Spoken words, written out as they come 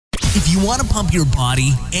If you want to pump your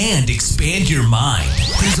body and expand your mind,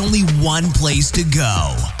 there's only one place to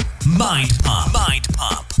go. Mind Pump. Mind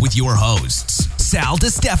Pump with your hosts, Sal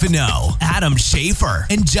DiStefano, Adam Schafer,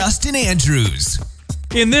 and Justin Andrews.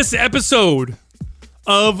 In this episode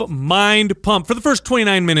of Mind Pump, for the first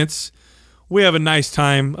 29 minutes, we have a nice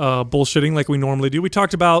time bullshitting like we normally do. We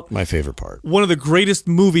talked about my favorite part, one of the greatest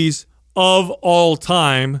movies of all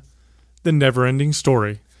time, The Never-Ending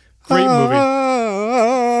Story. Great movie.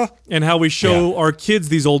 And how we show our kids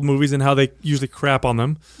these old movies and how they usually crap on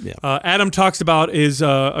them. Yeah. Adam talks about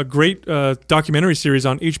a great documentary series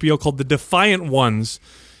on HBO called The Defiant Ones.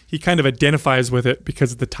 He kind of identifies with it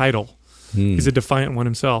because of the title. He's a defiant one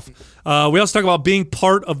himself. We also talk about being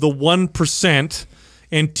part of the 1%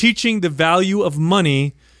 and teaching the value of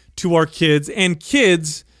money to our kids and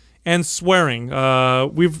swearing.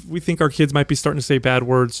 We think our kids might be starting to say bad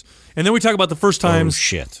words. And then we talk about the first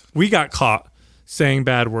times we got caught saying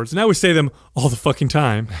bad words. Now we say them all the fucking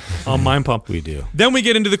time on Mind Pump. We do. Then we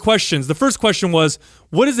get into the questions. The first question was,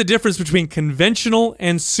 what is the difference between conventional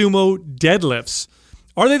and sumo deadlifts?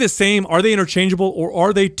 Are they the same? Are they interchangeable? Or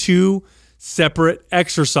are they two separate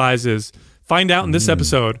exercises? Find out in this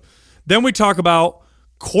episode. Then we talk about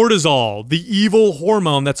cortisol, the evil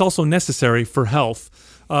hormone that's also necessary for health.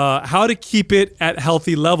 How to keep it at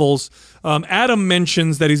healthy levels. Adam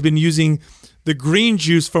mentions that he's been using the green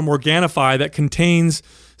juice from Organifi that contains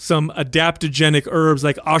some adaptogenic herbs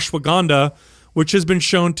like ashwagandha, which has been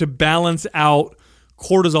shown to balance out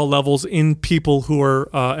cortisol levels in people who are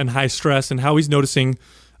in high stress, and how he's noticing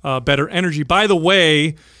better energy. By the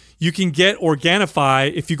way, you can get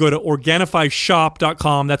Organifi if you go to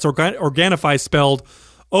OrganifiShop.com. That's Organifi spelled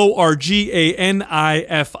ORGANIFI,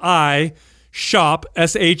 shop,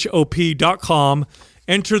 SHOP.com.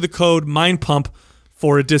 Enter the code MINDPUMP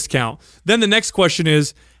for a discount. Then the next question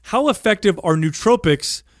is, how effective are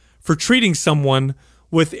nootropics for treating someone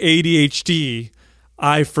with ADHD?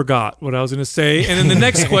 I forgot what I was going to say. And then the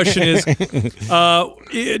next question is,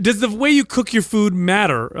 does the way you cook your food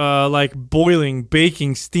matter? Like boiling,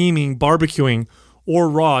 baking, steaming, barbecuing, or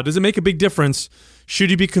raw? Does it make a big difference? Should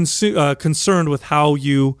you be concerned with how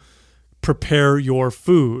you prepare your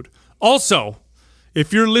food? Also,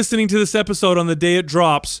 if you're listening to this episode on the day it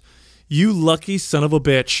drops, you lucky son of a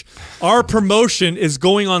bitch, our promotion is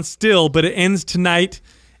going on still, but it ends tonight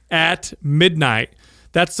at midnight.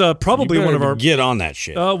 That's probably one of our get on that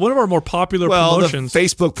shit. One of our more popular promotions. The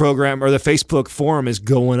Facebook program or the Facebook forum is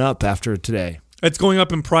going up after today. It's going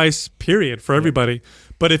up in price, period, for everybody.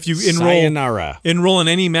 But if you enroll in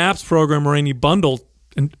any MAPS program or any bundle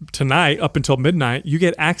tonight up until midnight, you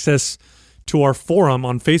get access to our forum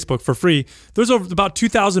on Facebook for free. There's about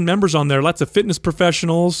 2,000 members on there. Lots of fitness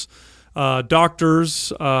professionals,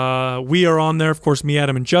 doctors. We are on there, of course, me,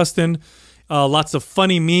 Adam, and Justin. Lots of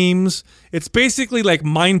funny memes. It's basically like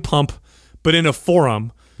Mind Pump, but in a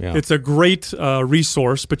forum. Yeah. It's a great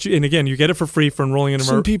resource. And again, you get it for free for enrolling in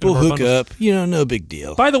Some people hook up. No big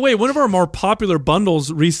deal. By the way, one of our more popular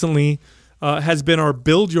bundles recently has been our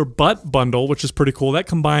Build Your Butt bundle, which is pretty cool. That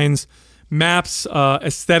combines MAPS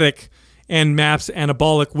aesthetic and MAPS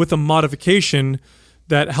anabolic with a modification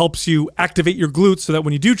that helps you activate your glutes so that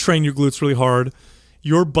when you do train your glutes really hard,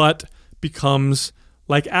 your butt becomes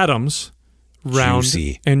like Adam's, round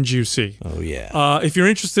and juicy. Oh, yeah. If you're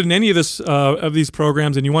interested in any of these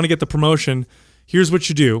programs and you want to get the promotion, here's what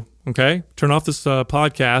you do, okay? Turn off this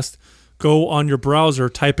podcast, go on your browser,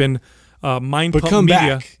 type in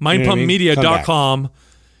mindpumpmedia.com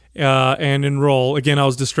and enroll. Again, I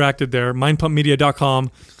was distracted there. Mindpumpmedia.com.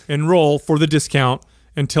 Enroll for the discount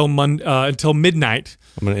until midnight.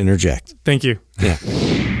 I'm going to interject. Thank you. Yeah.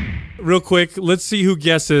 Real quick, let's see who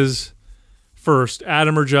guesses first,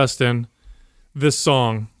 Adam or Justin, this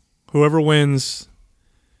song. Whoever wins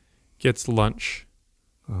gets lunch.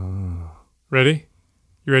 Ready?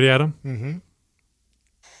 You ready, Adam? Mm-hmm.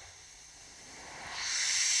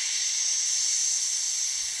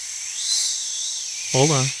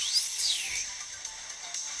 Hold on.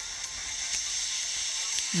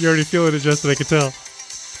 You already feel it, Justin, I can tell.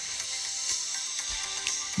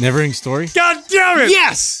 Never-ending story? God damn it!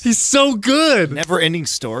 Yes! He's so good! Never-ending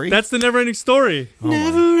story? That's the never-ending story.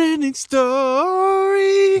 Never-ending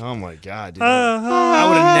story. Oh my god, dude.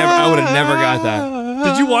 I would have never got that.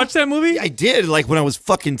 Did you watch that movie? I did, like when I was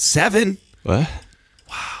fucking 7. What?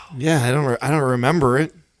 Wow. Yeah, I don't remember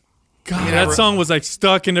it. God, that song was like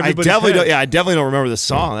stuck in everybody's head. I definitely don't remember the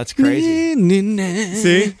song. That's crazy.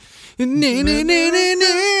 See?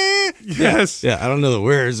 Yes. Yeah, I don't know the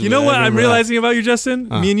words. You know what I'm realizing about you, Justin?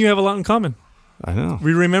 Me and you have a lot in common. I know.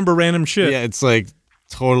 We remember random shit. Yeah, it's like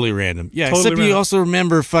totally random. Yeah, totally except random. You also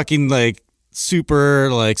remember fucking like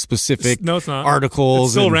super like specific No, it's not. articles.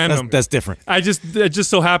 It's so and random. That's different. I just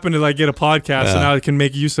so happened to like get a podcast, and now I can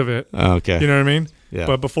make use of it. Okay. You know what I mean? Yeah.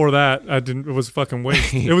 But before that, I didn't. It was fucking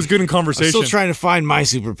waste. It was good in I'm conversation. still trying to find my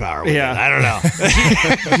superpower. With Yeah. it. I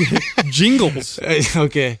don't know. Jingles.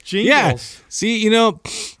 Okay. Jingles. Yeah. See,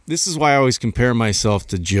 this is why I always compare myself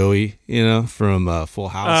to Joey, from Full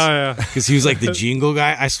House. Oh, yeah. Because he was like the jingle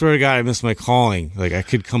guy. I swear to God, I miss my calling. Like I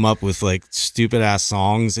could come up with like stupid ass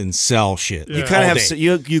songs and sell shit. Yeah. You kind all of have day.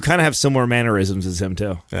 you kind of have similar mannerisms as him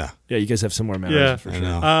too. Yeah. Yeah, you guys have similar mannerisms for I sure.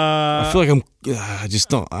 know. I feel like I just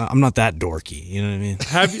don't. I'm not that dorky. You know what I mean?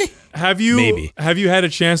 Have you Maybe. have you had a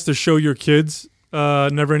chance to show your kids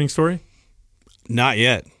Never Ending Story? Not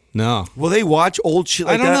yet. No. Will they watch old shit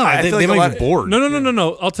like I don't that? know. I They feel like a might lot be bored.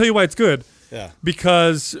 No. I'll tell you why it's good. Yeah.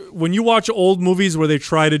 Because when you watch old movies where they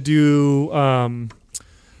try to do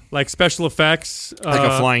like special effects, like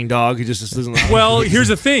a flying dog who just doesn't. well, here's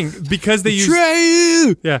the thing: because they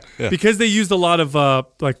use because they used a lot of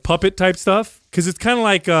like puppet type stuff. Because it's kind of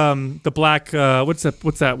like the Black what's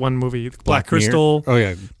that one movie? Black Crystal. Mirror? Oh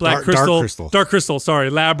yeah, Black Crystal. Dark Crystal. Sorry,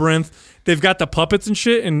 Labyrinth. They've got the puppets and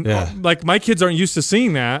shit, and like my kids aren't used to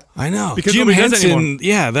seeing that. I know. Because Jim nobody does that Henson, anymore.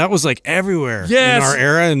 yeah, that was like everywhere Yes. in our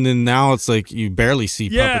era, and then now it's like you barely see.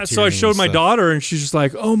 Yeah, so I puppeteering showed and my stuff. daughter, and she's just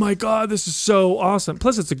like, "Oh my god, this is so awesome!"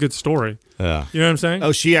 Plus, it's a good story. Yeah, You know what I'm saying?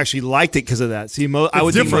 Oh, she actually liked it because of that. See, I would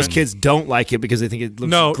think different. most kids don't like it because they think it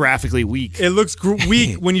looks graphically weak. It looks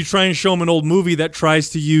weak when you try and show them an old movie that tries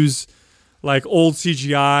to use like old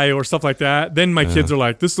CGI or stuff like that. Then my kids are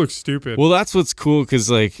like, "This looks stupid." Well, that's what's cool because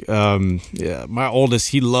like, my oldest,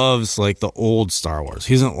 he loves like the old Star Wars.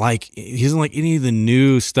 He doesn't like any of the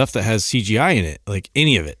new stuff that has CGI in it, like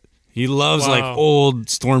any of it. He loves like old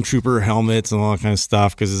stormtrooper helmets and all that kind of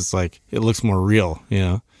stuff because it's like it looks more real,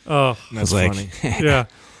 Oh, That's like, funny. yeah.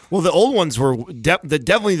 Well, the old ones were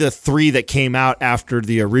definitely the three that came out after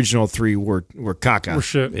the original three were caca. Or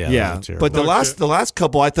shit. Yeah, But the last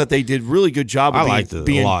couple, I thought they did really good job. Of I liked it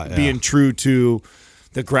a lot, yeah. being true to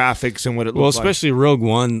the graphics and what it looked Well, like. especially Rogue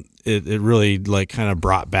One, it really like kind of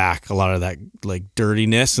brought back a lot of that like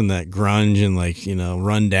dirtiness and that grunge and like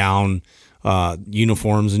run down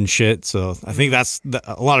uniforms and shit. So I think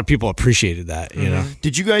a lot of people appreciated that.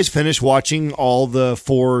 Did you guys finish watching all the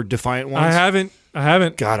 4 Defiant ones? I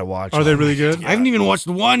haven't. Gotta watch. Are they really good? I haven't even watched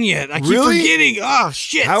one yet. I keep Really? forgetting. Oh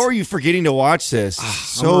shit! How are you forgetting to watch this?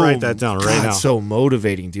 gonna write that down right now. So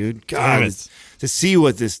motivating, dude. God, Damn it. to see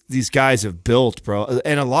what these guys have built, bro.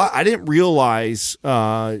 And a lot. I didn't realize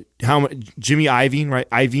how much Jimmy Iovine, right?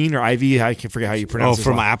 Iovine or Ivy? I can forget how you pronounce it.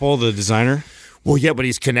 from Apple, the designer. Well, yeah, but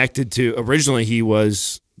he's connected to. Originally, he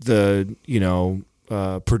was the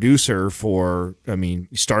producer for. I mean,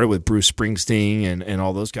 he started with Bruce Springsteen and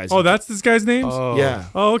all those guys. Oh, that's this guy's name? yeah.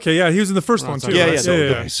 Oh, okay. Yeah, he was in the first one too. Yeah, right?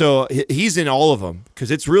 yeah. So he's in all of them because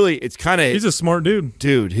it's kind of. He's a smart dude.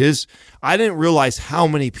 Dude, I didn't realize how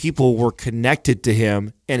many people were connected to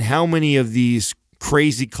him and how many of these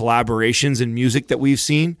crazy collaborations in music that we've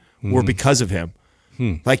seen were because of him.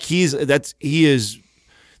 Like he is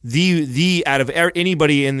the out of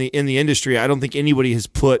anybody in the industry. I don't think anybody has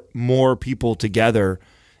put more people together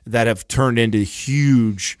that have turned into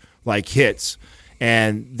huge like hits.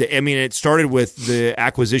 And it started with the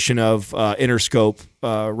acquisition of Interscope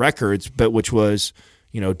Records, but which was,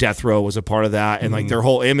 Death Row was a part of that, and like their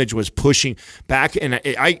whole image was pushing back. And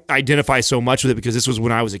I identify so much with it because this was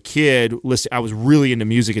when I was a kid. I was really into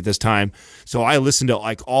music at this time, so I listened to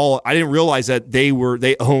like all. I didn't realize that they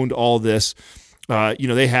owned all this.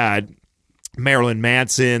 They had Marilyn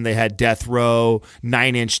Manson, they had Death Row,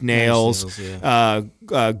 9 Inch Nails,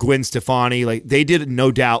 Gwen Stefani. Like they did,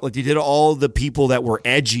 no doubt. Like they did all the people that were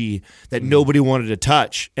edgy that nobody wanted to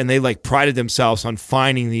touch, and they like prided themselves on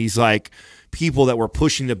finding these like people that were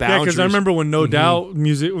pushing the boundaries. Yeah, because I remember when No Doubt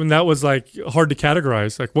music, when that was like hard to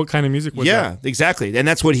categorize, like what kind of music was that? Yeah, exactly. And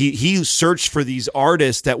that's what he searched for, these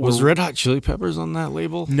artists that Was were. Red Hot Chili Peppers on that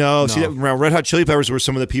label? No. See, Red Hot Chili Peppers were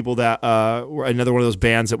some of the people that were another one of those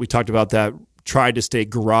bands that we talked about that tried to stay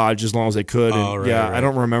garage as long as they could. And right. I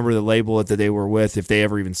don't remember the label that they were with, if they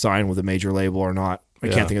ever even signed with a major label or not. I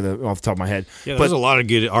can't think of off the top of my head. Yeah, there's a lot of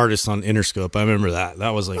good artists on Interscope. I remember that.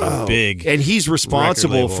 That was like a big. And he's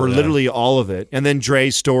responsible label, for literally all of it. And then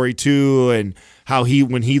Dre's story too, and how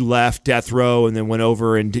when he left Death Row and then went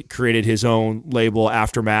over and created his own label,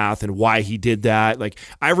 Aftermath, and why he did that. Like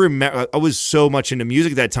I remember, I was so much into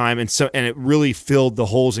music at that time, and it really filled the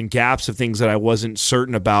holes and gaps of things that I wasn't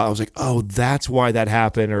certain about. I was like, oh, that's why that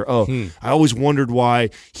happened, or I always wondered why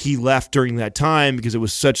he left during that time, because it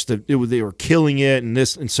was they were killing it and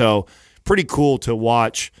this, and so pretty cool to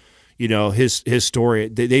watch. His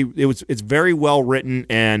story. It's very well written,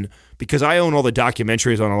 and because I own all the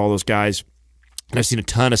documentaries on all those guys, and I've seen a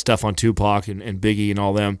ton of stuff on Tupac and Biggie and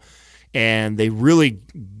all them, and they really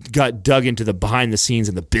got dug into the behind the scenes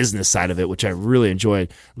and the business side of it, which I really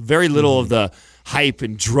enjoyed. Very little of the hype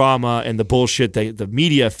and drama and the bullshit that the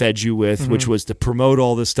media fed you with, which was to promote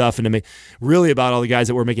all this stuff and to make really about all the guys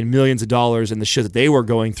that were making millions of dollars and the shit that they were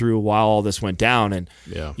going through while all this went down. And,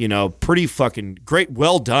 you know, pretty fucking great.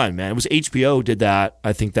 Well done, man. It was HBO did that,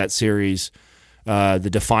 I think, that series, the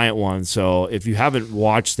Defiant one. So if you haven't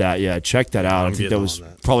watched that, check that out. I think that was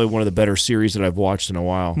probably one of the better series that I've watched in a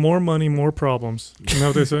while. More money, more problems. You know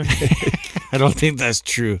what they say? I don't think that's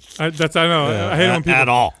true. I know. I hate it when people... At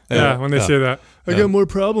all. Yeah, when they say that. I got more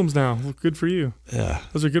problems now. Well, good for you. Yeah.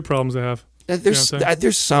 Those are good problems to have.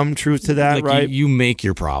 There's some truth to that, Like right? You make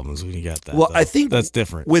your problems when you get that. Well, though. I think that's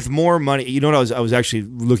different. With more money, you know what? I was actually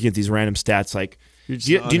looking at these random stats. Like, do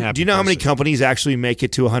you know how many companies actually make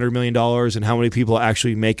it to $100 million and how many people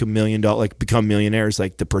actually make $1 million, like become millionaires?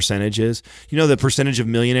 Like the percentage is, you know, the percentage of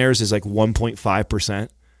millionaires is like 1.5%.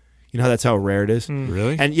 You know that's how rare it is?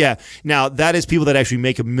 Really? And now that is people that actually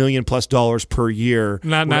make $1 million+ per year.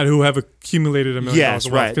 Not who have accumulated $1 million. Yes,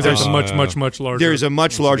 right. Because there's a much larger. There's a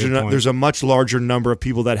much larger number of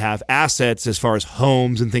people that have assets as far as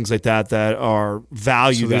homes and things like that are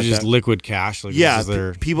valued. So they're just liquid cash. Like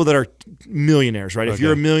people that are millionaires, right? Okay. If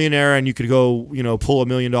you're a millionaire and you could go, pull $1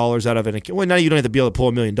 million out of it. Well, now you don't have to be able to pull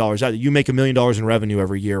 $1 million out. You make $1 million in revenue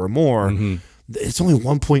every year or more. Mm-hmm. It's only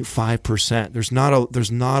 1.5%. There's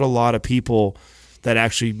not a lot of people that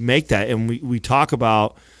actually make that, and we talk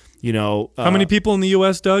about, how many people in the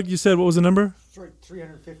U.S., Doug? You said what was the number?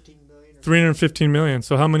 315 million. 315 million.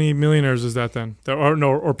 So how many millionaires is that then? There are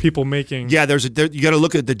or people making? Yeah, you got to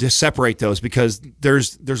look at to separate those because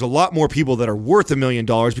there's a lot more people that are worth $1 million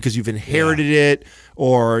because you've inherited it,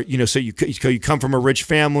 or so you come from a rich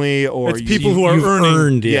family, or it's people who are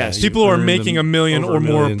earning. Yes, people who are making $1 million or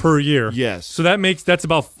more per year. Yes, so that's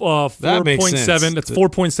about 4.7. That's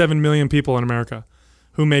 4.7 million people in America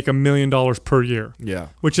who make $1 million per year. Yeah,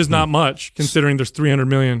 which is not much considering there's 300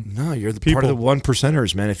 million. No, you're part of the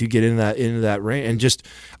 1%ers, man. If you get into that range, and just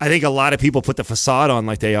I think a lot of people put the facade on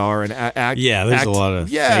like they are and act. Yeah, there's a lot of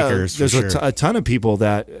fakers. There's a ton of people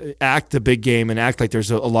that act the big game and act like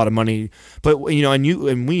there's a lot of money. But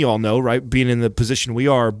and we all know, right? Being in the position we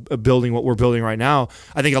are, building what we're building right now,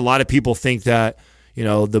 I think a lot of people think that.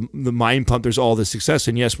 The Mind Pump, there's all this success,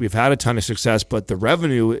 and yes, we've had a ton of success, but the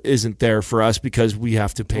revenue isn't there for us because we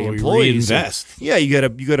have to pay employees. Reinvest. Yeah, you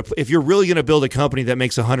gotta. If you're really going to build a company that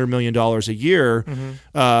makes $100 million a year,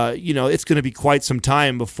 it's going to be quite some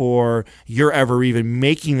time before you're ever even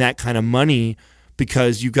making that kind of money.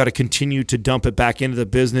 Because you've got to continue to dump it back into the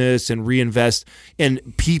business and reinvest in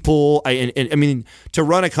people. I mean, to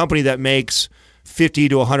run a company that makes $50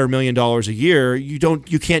 to $100 million a year, you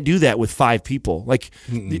can't do that with 5 people. Like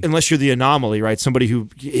unless you're the anomaly, right? Somebody who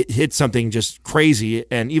hits something just crazy,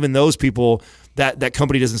 and even those people, that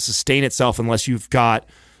company doesn't sustain itself unless you've got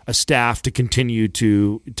a staff to continue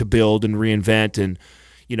to build and reinvent. And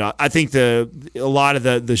I think a lot of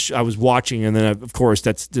I was watching, and then of course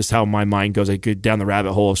that's just how my mind goes. I go down the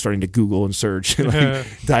rabbit hole, starting to Google and search, and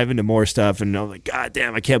dive into more stuff, and I'm like, God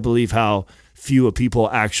damn, I can't believe how few people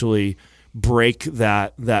actually break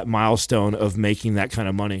that milestone of making that kind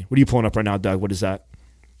of money. What are you pulling up right now, Doug? What is that?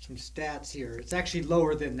 Some stats here. It's actually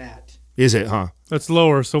lower than that. Is it, huh? That's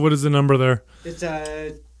lower. So what is the number there? It's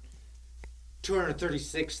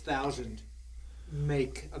 236,000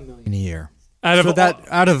 make $1 million a year.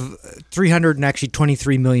 Out of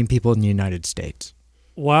 323 million people in the United States.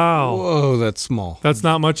 Wow. Whoa, that's small. That's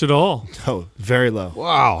not much at all. Oh, very low.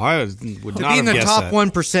 Wow. I would to not be in the have top that.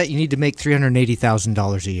 1%, you need to make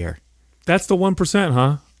 $380,000 a year. That's the 1%,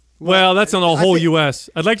 huh? Well, that's on the whole U.S.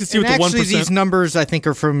 I'd like to see what the 1%. Actually, these numbers, I think,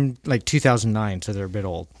 are from like 2009, so they're a bit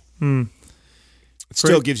old. It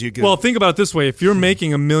still gives you a good... Well, think about it this way. If you're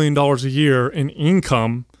making $1 million a year in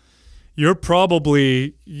income, you're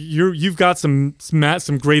probably... You've got some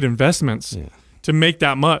great investments. Yeah. To make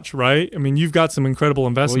that much, right? I mean, you've got some incredible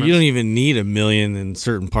investments. Well, you don't even need $1 million in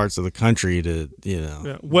certain parts of the country to,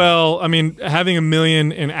 Yeah. Well, I mean, having $1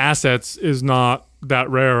 million in assets is not that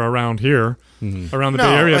rare around here, around the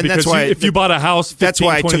Bay Area. Because if you bought a house 15, that's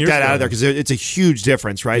why I took that out of there, because it's a huge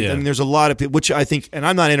difference, right? Yeah. I mean, there's a lot of people, which I think, and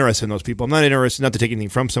I'm not interested in those people. I'm not interested, not to take anything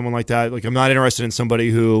from someone like that. Like, I'm not interested in somebody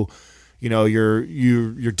who...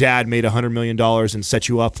 your dad made $100 million and set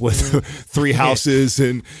you up with 3 houses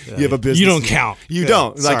and you have a business. You don't count. You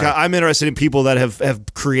don't. Like, I'm interested in people that have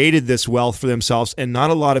created this wealth for themselves, and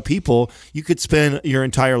not a lot of people. You could spend your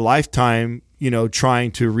entire lifetime,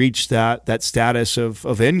 trying to reach that status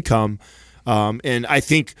of income. And I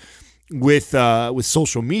think with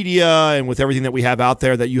social media and with everything that we have out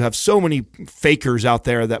there, that you have so many fakers out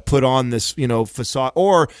there that put on this, facade,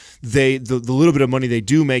 or the little bit of money they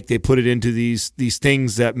do make, they put it into these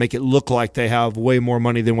things that make it look like they have way more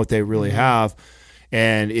money than what they really have.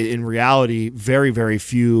 And in reality, very, very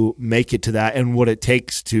few make it to that. And what it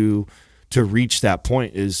takes to reach that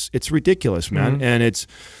point it's ridiculous, man. And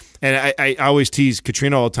I always tease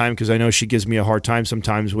Katrina all the time, because I know she gives me a hard time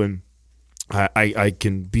sometimes when I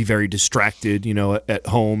can be very distracted, at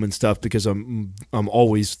home and stuff, because I'm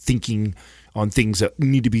always thinking on things that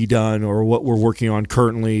need to be done, or what we're working on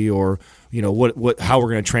currently, or how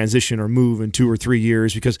we're going to transition or move in 2 or 3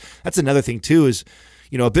 years. Because that's another thing too, is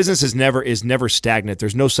a business is never stagnant.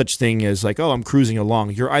 There's no such thing as like, oh, I'm cruising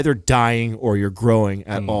along. You're either dying or you're growing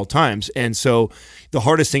at all times. And so the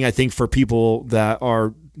hardest thing, I think, for people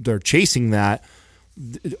they're chasing that,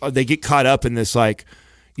 they get caught up in this like,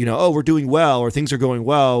 oh, we're doing well, or things are going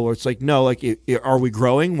well, or it's like, no, like, are we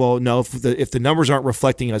growing? Well, no, if the numbers aren't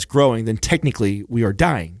reflecting us growing, then technically we are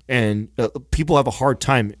dying. And people have a hard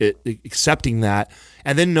time accepting that,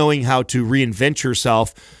 and then knowing how to reinvent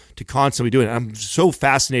yourself to constantly do it. I'm so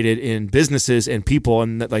fascinated in businesses and people,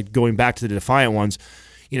 and that, like, going back to the Defiant ones,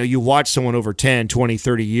 you watch someone over 10, 20,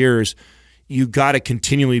 30 years, you got to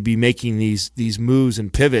continually be making these moves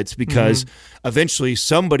and pivots, because eventually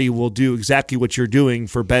somebody will do exactly what you're doing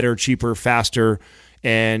for better, cheaper, faster.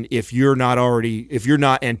 And if you're not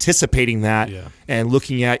anticipating that and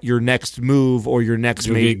looking at your next move or your next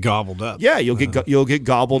you'll get gobbled up. Yeah, you'll get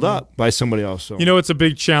gobbled up by somebody else. So. It's a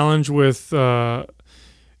big challenge with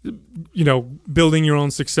building your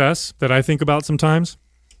own success that I think about sometimes,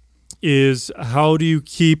 is how do you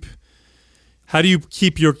keep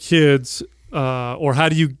your kids, or how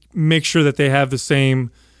do you make sure that they have the same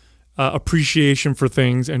appreciation for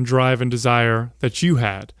things and drive and desire that you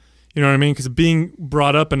had? You know what I mean? Because being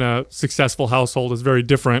brought up in a successful household is very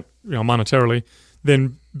different, monetarily,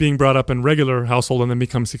 than being brought up in a regular household and then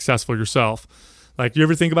become successful yourself. Like, you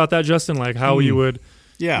ever think about that, Justin? Like, how you would...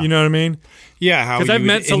 Yeah. You know what I mean? Yeah, how you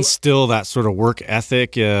would instill that sort of work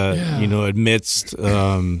ethic, amidst,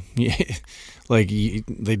 like,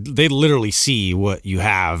 they literally see what you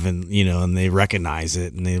have, and, and they recognize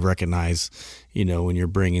it, and they recognize, when you're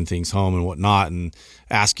bringing things home and whatnot, and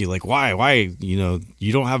ask you, like, why, you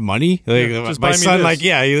don't have money? Like, my son, like,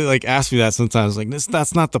 he, like, asks me that sometimes, like,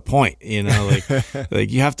 that's not the point,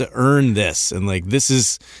 like, you have to earn this, and, like, this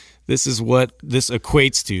is what this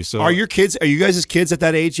equates to. So are you guys' kids at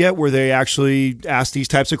that age yet where they actually ask these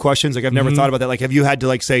types of questions? Like, I've never thought about that. Like, have you had to,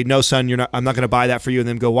 like, say, no, son, I'm not going to buy that for you, and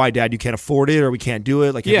then go, why, Dad? You can't afford it, or we can't do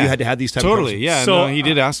it? Like, have you had to have these types of questions? Yeah. So he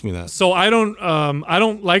did ask me that. So I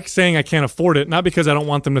don't like saying I can't afford it, not because I don't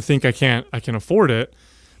want them to think I can afford it,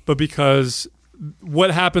 but because what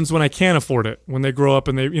happens when I can't afford it, when they grow up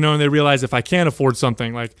and they realize if I can't afford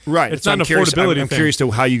something, like, right, it's not an affordability thing. I'm curious to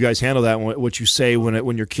how you guys handle that, what you say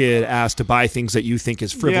when your kid asks to buy things that you think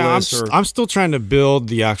is frivolous. Yeah, I'm still trying to build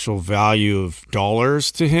the actual value of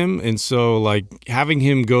dollars to him, and so, like, having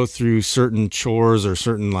him go through certain chores or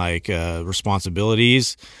certain, like,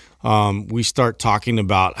 responsibilities, we start talking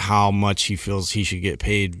about how much he feels he should get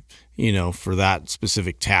paid, for that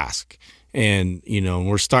specific task, and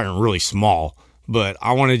we're starting really small. But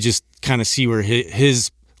I want to just kind of see where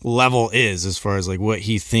his level is as far as, like, what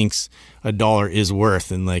he thinks a dollar is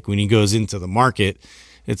worth. And, like, when he goes into the market,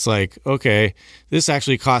 it's like, okay, this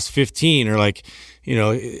actually costs 15, or, like,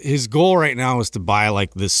 his goal right now is to buy,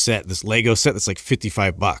 like, this Lego set that's like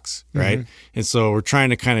 $55, right? And so we're trying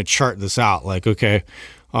to kind of chart this out. Like, okay,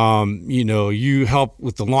 you help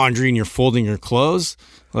with the laundry and you're folding your clothes.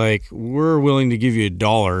 Like, we're willing to give you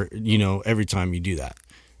 $1, every time you do that.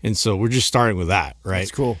 And so we're just starting with that, right? That's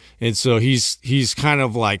cool. And so he's kind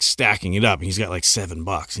of, like, stacking it up. He's got, like,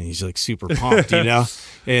 $7, and he's, like, super pumped,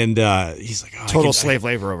 And he's like, total slave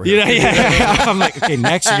labor over here. Yeah. I'm like, okay,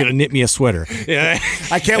 next you're gonna knit me a sweater. Yeah.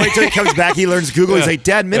 I can't wait till he comes back. He learns Google. He's like,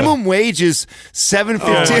 Dad, minimum wage is $7.50. Oh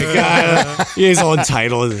my God. He's all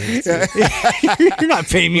entitled. You're not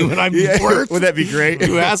paying me what I'm worth. Would that be great?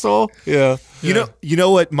 You asshole. Yeah. You know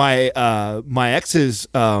what my ex's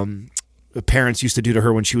parents used to do to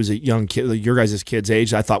her when she was a young kid, your guys' kid's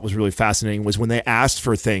age, I thought was really fascinating, was when they asked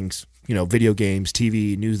for things, video games,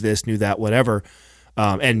 TV, knew this, knew that, whatever.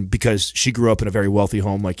 And because she grew up in a very wealthy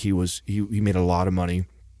home, like he made a lot of money,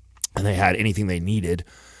 and they had anything they needed.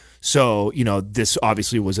 So, this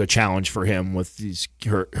obviously was a challenge for him with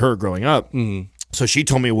her growing up. Mm-hmm. So she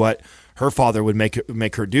told me what her father would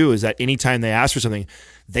make her do is that anytime they asked for something,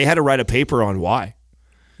 they had to write a paper on why.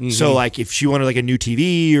 Mm-hmm. So, like, if she wanted, like, a new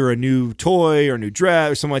TV or a new toy or a new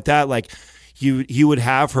dress or something like that, like, he would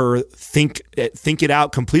have her think it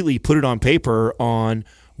out completely, put it on paper on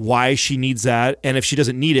why she needs that, and if she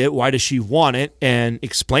doesn't need it, why does she want it, and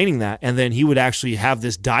explaining that. And then he would actually have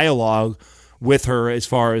this dialogue with her as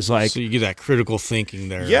far as like, so you get that critical thinking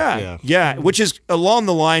there. Yeah, which is along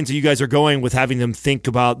the lines that you guys are going with, having them think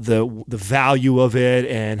about the value of it,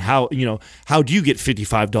 and how do you get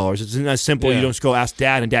 $55? It's not as simple. You don't just go ask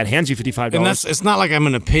dad and dad hands you $55. And it's not like I'm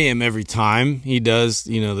going to pay him every time he does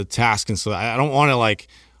the task, and so I don't want to like.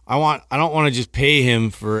 I don't want to just pay him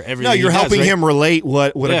for everything. No, you're helping him relate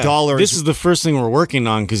what a dollar is. This is the first thing we're working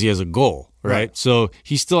on because he has a goal, right? So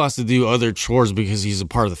he still has to do other chores because he's a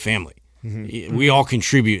part of the family. Mm-hmm. We all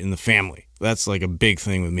contribute in the family. That's like a big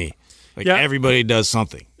thing with me. Like everybody does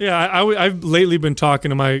something. Yeah, I've lately been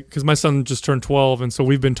talking to because my son just turned 12, and so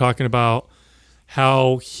we've been talking about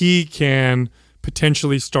how he can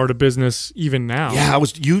potentially start a business even now. Yeah,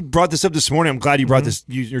 you brought this up this morning. I'm glad you brought this.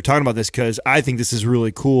 You're talking about this because I think this is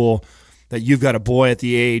really cool that you've got a boy at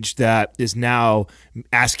the age that is now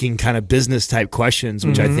asking kind of business type questions,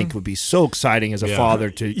 which I think would be so exciting as a father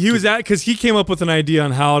to. He was because he came up with an idea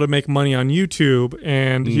on how to make money on YouTube,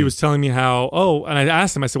 and he was telling me how. And I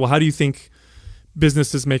asked him. I said, "Well, how do you think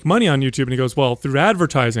businesses make money on YouTube?" And he goes, "Well, through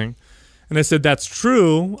advertising." And I said, "That's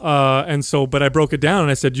true." But I broke it down, and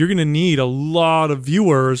I said, "You're going to need a lot of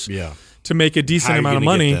viewers to make a decent amount of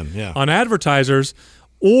money on advertisers,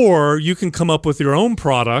 or you can come up with your own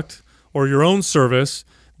product or your own service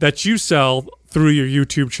that you sell through your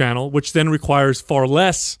YouTube channel, which then requires far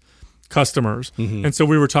less customers." And so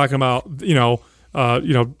we were talking about,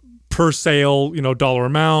 per sale, dollar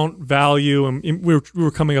amount, value, and we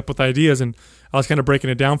were coming up with ideas, and I was kind of breaking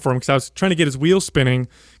it down for him because I was trying to get his wheels spinning,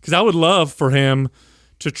 because I would love for him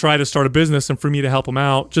to try to start a business and for me to help him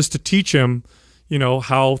out, just to teach him,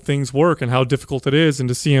 how things work and how difficult it is, and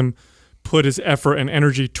to see him put his effort and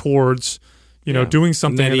energy towards doing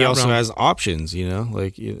something. And then he also realm. has options,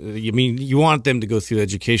 like, you want them to go through the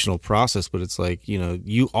educational process, but it's like,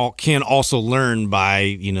 you all can also learn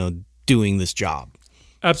by, doing this job.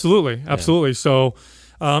 Absolutely. So,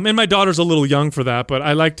 and my daughter's a little young for that, but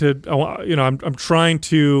I like to, I'm trying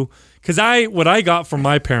to, because what I got from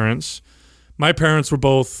my parents were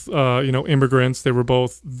both, immigrants. They were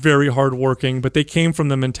both very hardworking, but they came from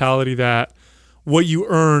the mentality that what you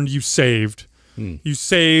earned, you saved. You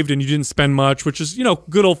saved and you didn't spend much, which is,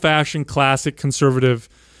 good old fashioned, classic, conservative,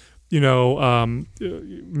 money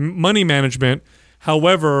management.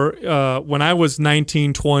 However, when I was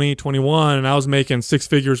 19, 20, 21, and I was making six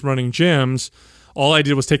figures running gyms, all I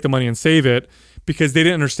did was take the money and save it, because they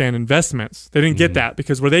didn't understand investments. They didn't get that,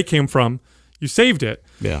 because where they came from, you saved it.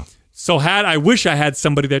 Yeah. So I wish I had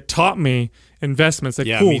somebody that taught me investments. Like,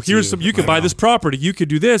 cool, here's you could buy this property, you could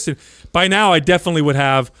do this. And by now I definitely would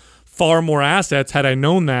have far more assets had I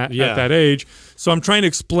known that at that age. So I'm trying to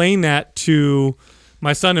explain that to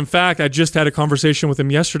my son. In fact, I just had a conversation with him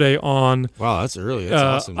yesterday on... Wow, that's early. That's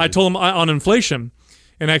awesome. I told him on inflation.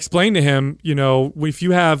 And I explained to him, if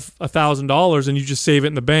you have $1,000 and you just save it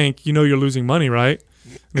in the bank, you're losing money, right?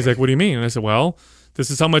 And he's like, "What do you mean?" And I said, "Well, this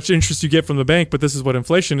is how much interest you get from the bank, but this is what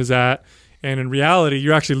inflation is at. And in reality,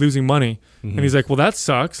 you're actually losing money." And he's like, "Well, that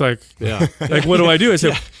sucks. Like, what do I do?" I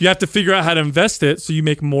said, "You have to figure out how to invest it so you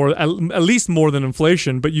make more, at least more than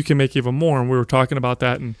inflation, but you can make even more." And we were talking about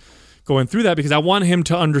that and going through that, because I want him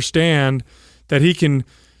to understand that he can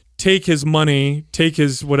take his money, take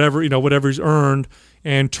his whatever he's earned,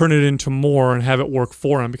 and turn it into more and have it work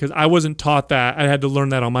for him, because I wasn't taught that. I had to learn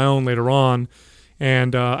that on my own later on.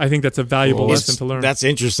 And I think that's a valuable lesson to learn. That's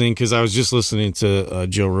interesting, because I was just listening to a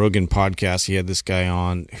Joe Rogan podcast. He had this guy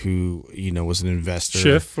on who, was an investor.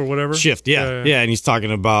 Shift or whatever? Shift, yeah. And he's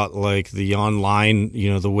talking about like the online,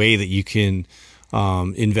 the way that you can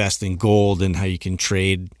invest in gold and how you can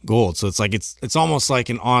trade gold. So it's like it's almost like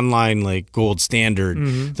an online like gold standard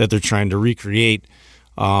that they're trying to recreate.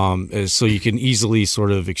 So you can easily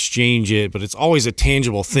sort of exchange it, but it's always a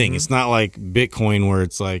tangible thing. It's not like Bitcoin where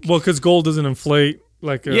it's like, well, because gold doesn't inflate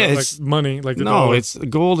like money, like the dollar.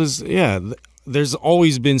 Gold is there's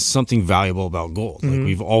always been something valuable about gold. Like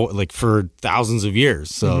we've all for thousands of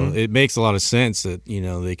years. So it makes a lot of sense that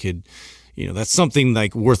they could. That's something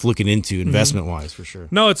like worth looking into investment wise for sure.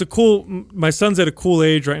 No, it's my son's at a cool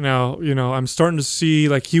age right now. I'm starting to see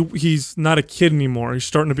like he's not a kid anymore. He's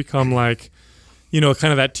starting to become like, kind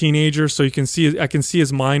of that teenager. So I can see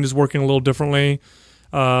his mind is working a little differently.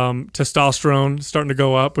 Testosterone starting to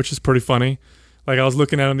go up, which is pretty funny. Like I was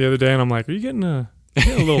looking at him the other day and I'm like, are you getting a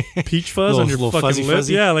A little peach fuzz on your little fucking fuzzy lip.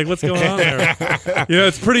 fuzzy? Yeah, like what's going on there?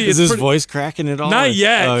 It's pretty. Is it's his voice cracking at all? Not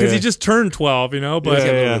yet, because yeah. he just turned 12. But a little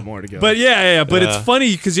bit more to go. But but it's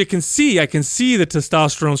funny because I can see the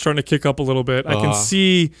testosterone starting to kick up a little bit. I can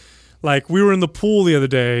see, like, we were in the pool the other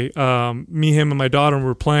day, me, him, and my daughter, and we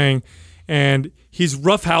were playing, and he's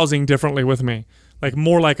roughhousing differently with me. Like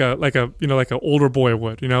more like a older boy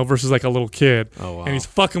would, versus like a little kid. Oh, wow. And he's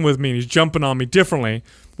fucking with me and he's jumping on me differently,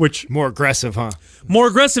 which More aggressive, huh? more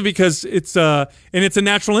aggressive because it's a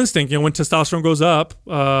natural instinct. When testosterone goes up,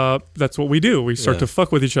 that's what we do. We start to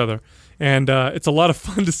fuck with each other, and it's a lot of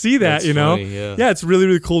fun to see that. That's funny, yeah. It's really,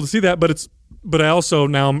 really cool to see that. But I also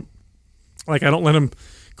now, like, I don't let him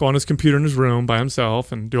go on his computer in his room by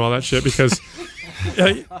himself and do all that shit because.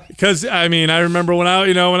 Because I remember when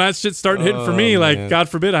that shit started hitting for me, like, God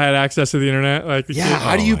forbid I had access to the internet. Like,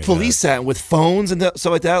 How do you police that with phones and stuff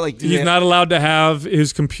like that? Like, he's not allowed to have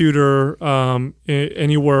his computer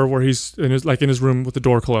anywhere where he's in his room with the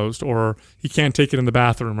door closed, or he can't take it in the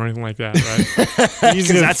bathroom or anything like that. Right?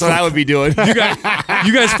 Because that's what I would be doing. You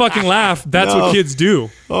guys fucking laugh. That's what kids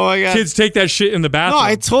do. Oh my God. Kids take that shit in the bathroom. No,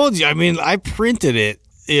 I told you. I printed it.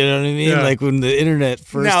 You know what I mean? Yeah. Like when the internet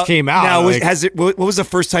first came out. Now, like, what was the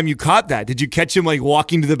first time you caught that? Did you catch him like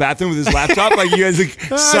walking to the bathroom with his laptop? Like, you guys like,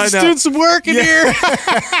 I'm just doing some work in here.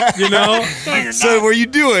 So what are you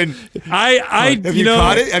doing? Have you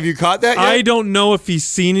caught it? Have you caught that yet? I don't know if he's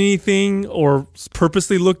seen anything or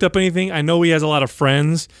purposely looked up anything. I know he has a lot of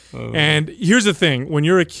friends. And here's the thing: when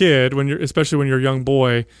you're a kid, especially when you're a young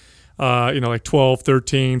boy, like 12,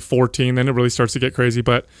 13, 14, then it really starts to get crazy.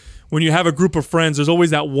 But when you have a group of friends, there's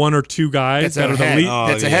always that one or two guys that are the lead.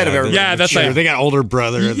 That's ahead of everybody. Yeah, that's like, they got older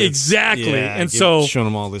brother. Exactly. Yeah, and so showing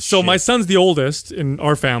him all this So shit. my son's the oldest in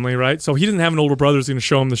our family, right? So he doesn't have an older brother who's going to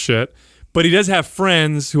show him the shit. But he does have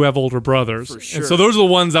friends who have older brothers. For sure. And so those are the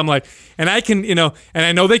ones I'm like, and I can, and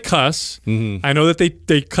I know they cuss. Mm-hmm. I know that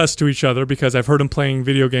they cuss to each other because I've heard them playing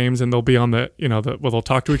video games and they'll be on they'll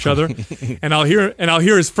talk to each other. and I'll hear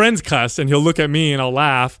his friends cuss and he'll look at me and I'll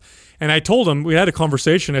laugh. And I told him, we had a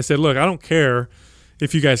conversation. I said, look, I don't care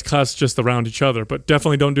if you guys cuss just around each other, but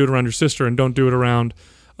definitely don't do it around your sister and don't do it around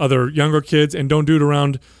other younger kids and don't do it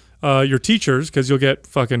around your teachers because you'll get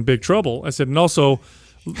fucking big trouble. I said, and also,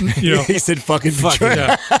 he said fucking trouble.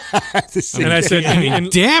 Yeah. And I said,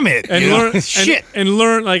 damn it. And learn shit. And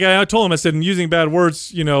learn, like I told him, I said, and using bad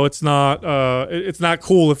words, it's not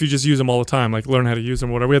cool if you just use them all the time. Like, learn how to use them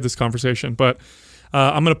or whatever. We had this conversation. But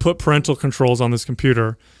I'm going to put parental controls on this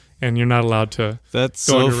computer. And you're not allowed to. That's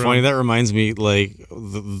so funny. That reminds me, like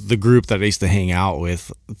the group that I used to hang out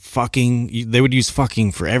with. Fucking, they would use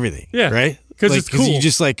fucking for everything. Yeah, right. Because it's cool. You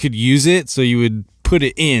just like could use it, so you would put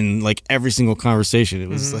it in like every single conversation. It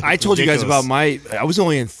was. Like, I told ridiculous. You guys about I was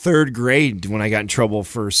only in third grade when I got in trouble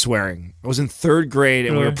for swearing. I was in third grade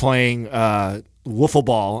and we were playing wiffle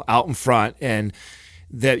ball out in front and.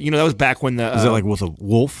 That was back when the is that like with a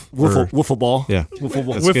wolf? Wiffle ball? Yeah,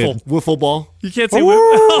 wiffle ball. You can't say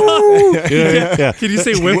wiffle. yeah. Can you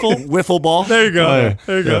say wiffle? Wiffle ball. There you go. Oh, yeah.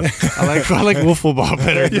 There you go. I like wiffle ball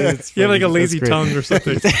better. Yeah. You have like a lazy tongue or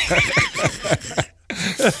something.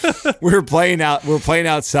 We were playing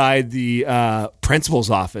outside the principal's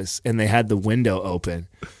office, and they had the window open.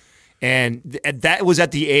 And that was at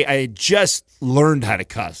the age I had just learned how to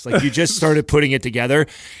cuss. Like, you just started putting it together.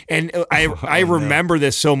 And I remember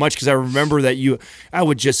this so much because I remember that you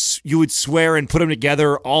would swear and put them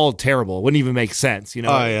together all terrible. It wouldn't even make sense.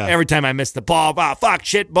 Every time I missed the ball, fuck,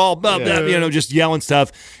 shit, ball, blah, blah, just yelling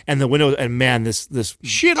stuff. And the window, and man, this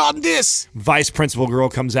shit on this vice principal girl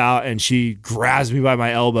comes out and she grabs me by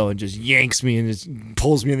my elbow and just yanks me and just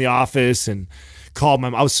pulls me in the office and called my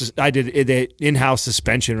mom. I did in-house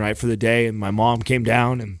suspension right for the day, and my mom came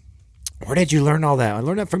down and, where did you learn all that? I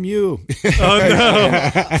learned that from you. Oh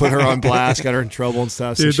no! Put her on blast, got her in trouble and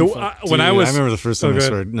stuff. Dude, so I remember the first time I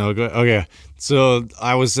swear. No, go. Okay, so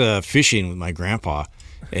I was fishing with my grandpa,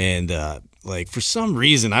 and like for some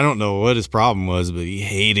reason I don't know what his problem was, but he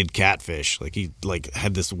hated catfish. Like he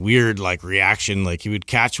had this weird reaction. Like he would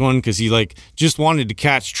catch one because he just wanted to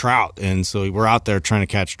catch trout, and so we're out there trying to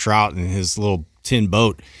catch trout in his little tin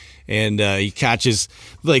boat, and he catches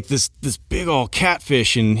this big old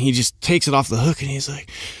catfish, and he just takes it off the hook, and he's like,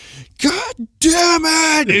 God damn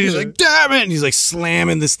it! And he's like, damn it! And he's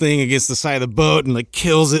slamming this thing against the side of the boat and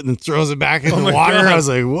kills it and throws it back in the water. God. I was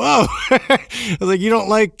like, whoa! I was like, you don't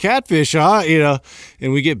like catfish, huh?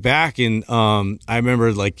 And we get back, and I remember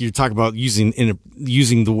you're talking about using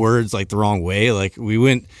the words the wrong way. We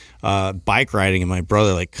went. bike riding, and my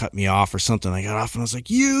brother like cut me off or something. I got off and I was like,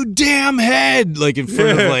 "You damn head!" Like in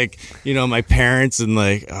front of like my parents, and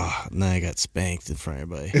like, oh, and then I got spanked in front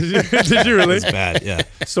of everybody. Did you really? It was bad. Yeah.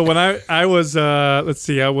 So when I was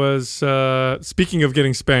speaking of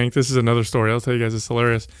getting spanked. This is another story. I'll tell you guys. It's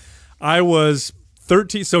hilarious. I was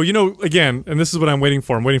 13. So again, and this is what I'm waiting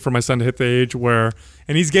for. I'm waiting for my son to hit the age where,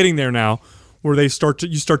 and he's getting there now, where you start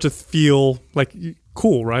to feel like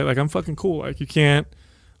cool, right? Like I'm fucking cool. Like you can't.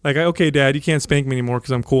 Like, okay, Dad, you can't spank me anymore because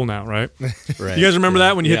I'm cool now, right? Right. You guys remember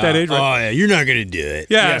that when you hit that age? Right? Oh, yeah, you're not going to do it.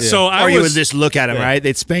 Yeah, so or you would just look at him, right?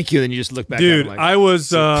 They'd spank you, and then you just look back dude, at him. I was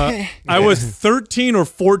 13 or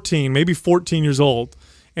 14, maybe 14 years old.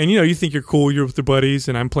 And, you think you're cool. You're with your buddies,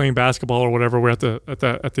 and I'm playing basketball or whatever. We're at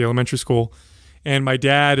the elementary school. And my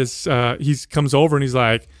dad he comes over, and he's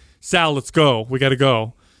like, Sal, let's go. We got to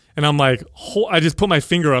go. And I'm like, I just put my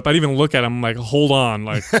finger up. I didn't even look at him. I'm like, hold on.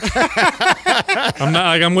 Like, I'm not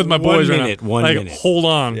like I'm with my boys right now. One minute. Hold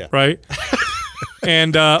on, right?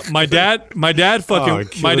 And my dad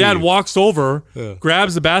walks over,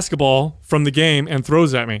 grabs the basketball from the game, and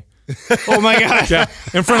throws at me. Oh my god! Yeah,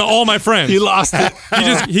 in front of all my friends. He lost it.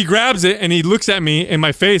 He grabs it and he looks at me in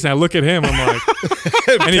my face, and I look at him. I'm like,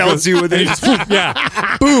 and he goes, you with it.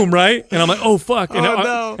 Yeah, boom, right? And I'm like, oh fuck! And,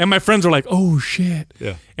 no. And my friends are like, oh shit!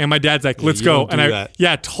 Yeah. And my dad's like, let's go. And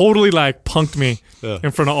totally like punked me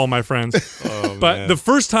in front of all my friends. Oh, but man. the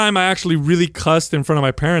first time I actually really cussed in front of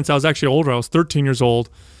my parents, I was actually older. I was 13 years old,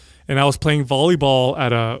 and I was playing volleyball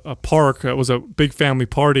at a park. It was a big family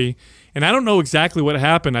party. And I don't know exactly what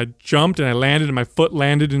happened. I jumped and I landed, and my foot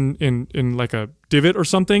landed in like a divot or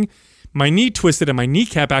something. My knee twisted and my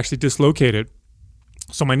kneecap actually dislocated.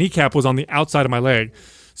 So my kneecap was on the outside of my leg.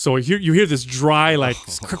 So you hear this dry like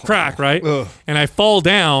crack, right? And I fall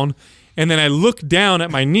down, and then I look down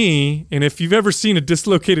at my knee, and if you've ever seen a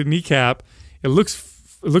dislocated kneecap, it looks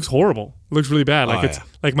horrible. It looks really bad. Like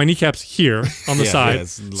like my kneecap's here on the side.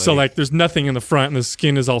 So like there's nothing in the front, and the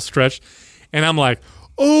skin is all stretched. And I'm like,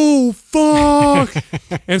 oh, fuck.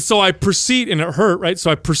 And so I proceed, and it hurt, right?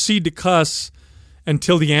 So I proceed to cuss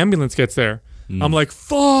until the ambulance gets there. I'm like,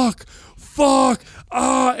 fuck,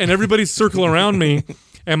 and everybody's circling around me.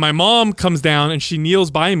 And my mom comes down, and she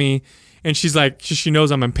kneels by me, and she's like, she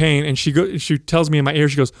knows I'm in pain. And she tells me in my ear,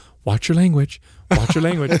 she goes, watch your language.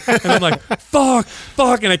 And I'm like, fuck.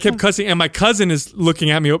 And I kept cussing. And my cousin is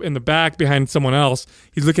looking at me in the back behind someone else.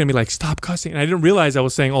 He's looking at me like, stop cussing. And I didn't realize I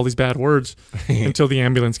was saying all these bad words until the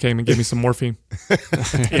ambulance came and gave me some morphine.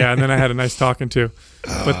 Yeah, and then I had a nice talking too.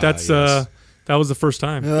 But that was the first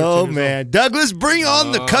time. Oh, man. Douglas, bring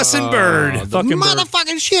on the cussing bird. The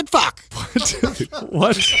motherfucking shit fuck. What?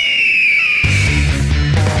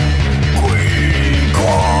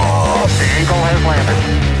 The Eagle has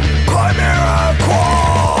landed.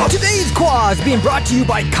 Today's Quah is being brought to you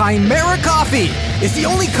by Chimera Coffee. It's the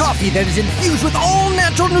only coffee that is infused with all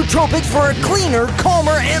natural nootropics for a cleaner,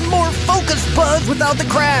 calmer, and more focused buzz without the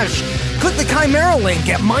crash. Click the Chimera link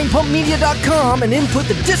at mindpumpmedia.com and input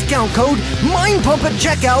the discount code MINDPUMP at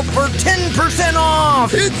checkout for 10%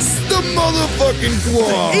 off. It's the motherfucking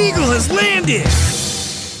Quah. Eagle has landed.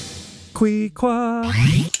 Quah.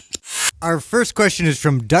 Our first question is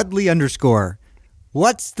from Dudley _.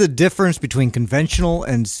 What's the difference between conventional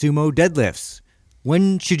and sumo deadlifts?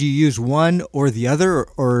 When should you use one or the other,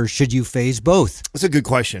 or should you phase both? That's a good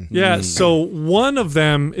question. Yeah, so one of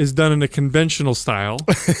them is done in a conventional style.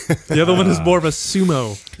 The other one is more of a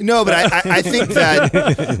sumo. No, but I think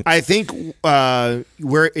that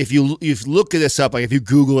where if you look this up, like if you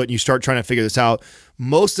Google it and you start trying to figure this out,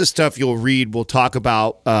 most of the stuff you'll read will talk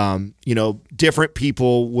about different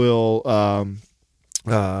people will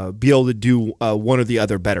be able to do one or the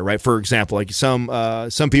other better, right? For example, like some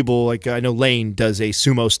people, like I know Lane does a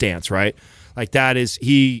sumo stance, right? Like that is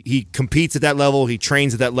he competes at that level, he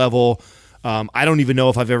trains at that level. I don't even know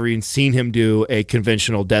if I've ever even seen him do a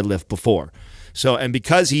conventional deadlift before. So, and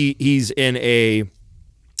because he's in a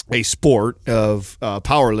sport of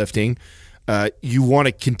powerlifting, you want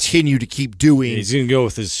to continue to keep doing. He's going to go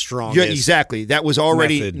with his strongest. Yeah, exactly. That was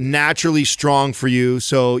already method. Naturally strong for you,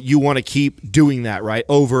 so you want to keep doing that, right?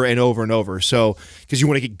 Over and over and over. So, because you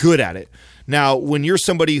want to get good at it. Now, when you're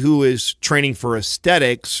somebody who is training for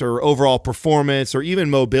aesthetics or overall performance or even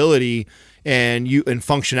mobility and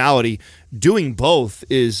functionality, doing both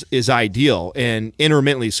is ideal and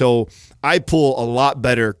intermittently. So, I pull a lot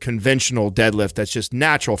better conventional deadlift that's just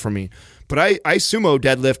natural for me. But I sumo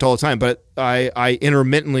deadlift all the time, but I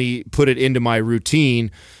intermittently put it into my routine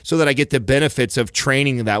so that I get the benefits of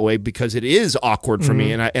training that way, because it is awkward for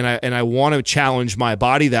me, and I want to challenge my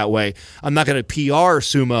body that way. I'm not going to PR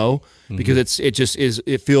sumo because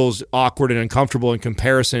it feels awkward and uncomfortable in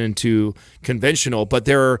comparison to conventional. But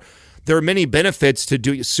there are many benefits to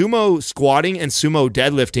do sumo squatting, and sumo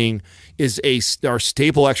deadlifting are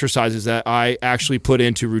staple exercises that I actually put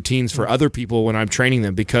into routines for other people when I'm training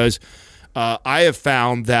them, because I have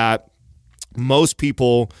found that most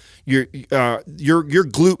people, your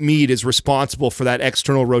glute med is responsible for that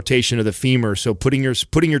external rotation of the femur. So putting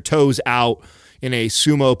your toes out in a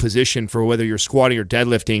sumo position for whether you're squatting or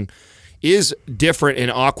deadlifting is different and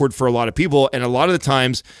awkward for a lot of people. And a lot of the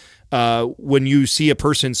times when you see a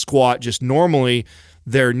person squat just normally,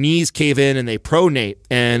 their knees cave in and they pronate.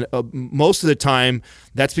 And most of the time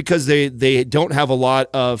that's because they don't have a lot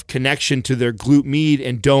of connection to their glute med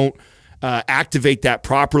and don't activate that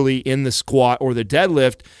properly in the squat or the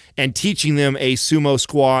deadlift. And teaching them a sumo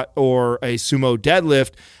squat or a sumo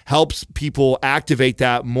deadlift helps people activate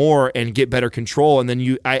that more and get better control. And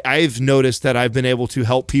then I've noticed that I've been able to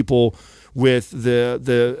help people with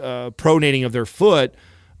the pronating of their foot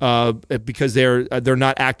because they're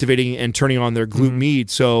not activating and turning on their glute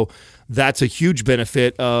med. So that's a huge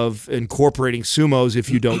benefit of incorporating sumos if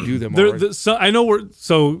you don't do them already.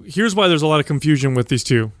 So here's why there's a lot of confusion with these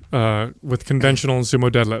two, with conventional and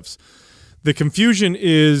sumo deadlifts. The confusion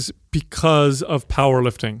is because of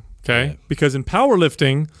powerlifting, okay? Right. Because in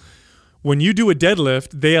powerlifting, when you do a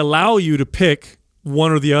deadlift, they allow you to pick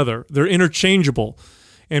one or the other. They're interchangeable.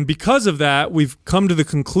 And because of that, we've come to the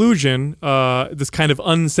conclusion, this kind of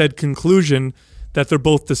unsaid conclusion, that they're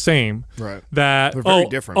both the same. Right. That they're very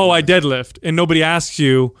different. I deadlift, and nobody asks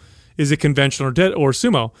you, is it conventional or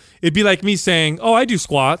sumo? It'd be like me saying, I do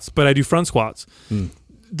squats, but I do front squats.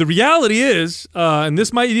 The reality is, and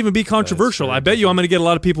this might even be controversial. I bet you I'm going to get a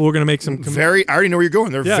lot of people who are going to make some I already know where you're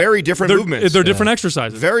going. They're very different movements. They're different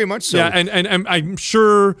exercises. Very much so. Yeah, and I'm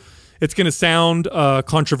sure it's going to sound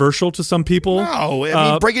controversial to some people. No,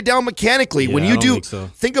 I mean, break it down mechanically. Yeah, when you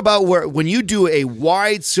think about when you do a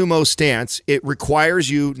wide sumo stance, it requires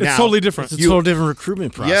you now. It's totally different. It's a total different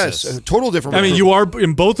recruitment process. Yes, a total different. I mean, you are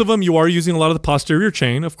in both of them. You are using a lot of the posterior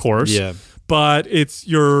chain, of course. Yeah. But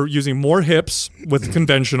you're using more hips with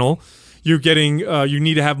conventional. You're getting you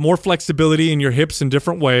need to have more flexibility in your hips in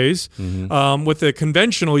different ways. With the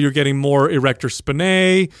conventional, you're getting more erector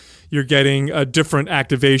spinae. You're getting a different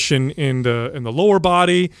activation in the lower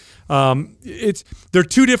body. They're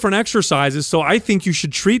two different exercises, so I think you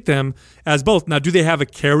should treat them as both. Now, do they have a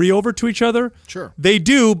carryover to each other? Sure. They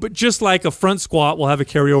do, but just like a front squat will have a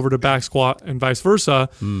carryover to back squat and vice versa,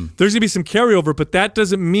 there's going to be some carryover, but that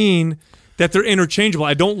doesn't mean that they're interchangeable.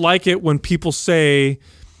 I don't like it when people say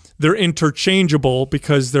they're interchangeable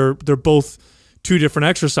because they're both two different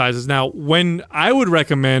exercises. Now, when I would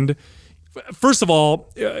recommend, first of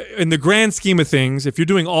all, in the grand scheme of things, if you're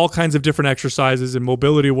doing all kinds of different exercises and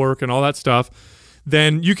mobility work and all that stuff,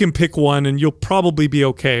 then you can pick one and you'll probably be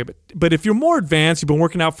okay. But if you're more advanced, you've been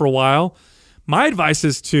working out for a while, my advice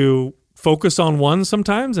is to focus on one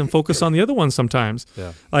sometimes and focus on the other one sometimes.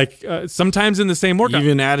 Yeah. Like sometimes in the same workout.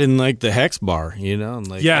 Even add in like the hex bar, and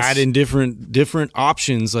like add in different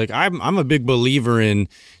options. Like I'm a big believer in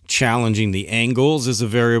challenging the angles as a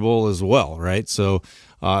variable as well, right? So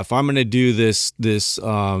if I'm going to do this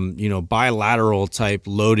bilateral type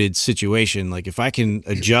loaded situation, like if I can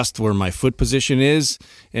adjust where my foot position is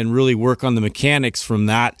and really work on the mechanics from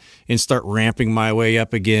that and start ramping my way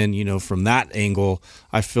up again, from that angle,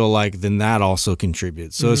 I feel like then that also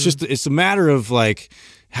contributes. So it's a matter of like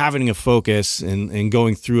having a focus and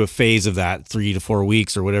going through a phase of that 3 to 4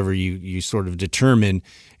 weeks or whatever you sort of determine,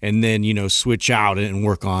 and then, switch out and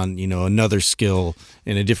work on, another skill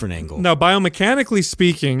in a different angle. Now, biomechanically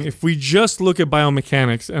speaking, if we just look at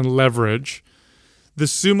biomechanics and leverage, the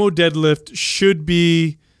sumo deadlift should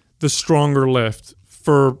be the stronger lift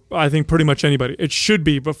for, I think, pretty much anybody. It should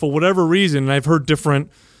be, but for whatever reason, and I've heard different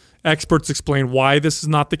experts explain why this is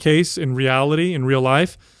not the case in reality, in real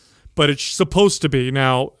life, but it's supposed to be.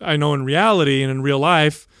 Now, I know in reality and in real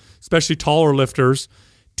life, especially taller lifters,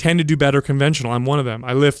 tend to do better conventional. I'm one of them.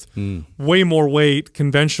 I lift way more weight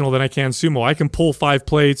conventional than I can sumo. I can pull 5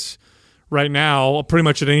 plates right now pretty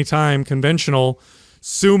much at any time conventional.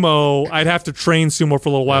 Sumo, I'd have to train sumo for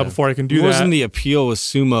a little while before I can do that. Wasn't the appeal with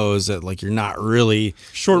sumo is that like you're not really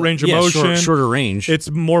short range of motion, shorter range. It's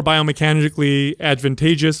more biomechanically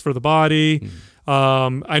advantageous for the body.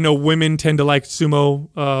 I know women tend to like sumo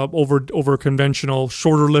over conventional.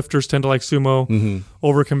 Shorter lifters tend to like sumo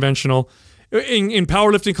over conventional. In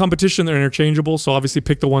powerlifting competition, they're interchangeable, so obviously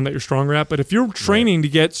pick the one that you're stronger at. But if you're training to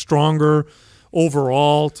get stronger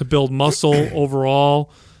overall, to build muscle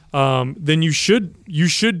overall, then you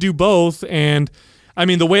should do both. And I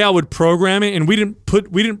mean, the way I would program it, and we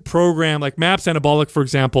didn't program like MAPS anabolic, for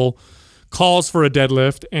example. calls for a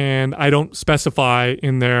deadlift, and I don't specify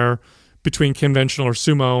in there between conventional or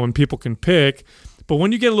sumo, and people can pick. But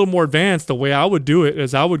when you get a little more advanced, the way I would do it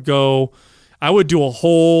is I would do a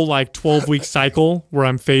whole like 12-week cycle where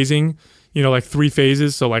I'm phasing, like 3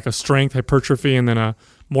 phases. So like a strength hypertrophy and then a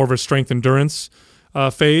more of a strength endurance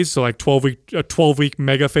phase. So like 12-week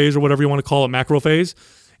mega phase or whatever you want to call it, macro phase.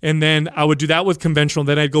 And then I would do that with conventional.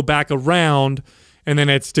 Then I'd go back around and then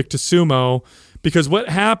I'd stick to sumo. Because what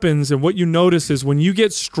happens and what you notice is when you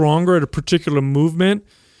get stronger at a particular movement,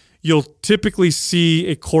 you'll typically see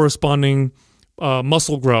a corresponding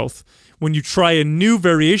muscle growth. When you try a new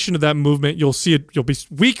variation of that movement, you'll be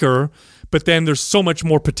weaker, but then there's so much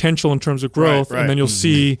more potential in terms of growth, and then you'll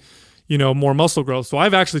see, more muscle growth. So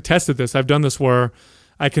I've actually tested this. I've done this where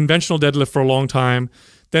I conventional deadlift for a long time.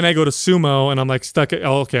 Then I go to sumo and I'm like stuck at,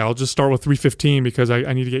 I'll just start with 315 because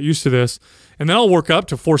I need to get used to this. And then I'll work up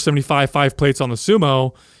to 475, 5 plates on the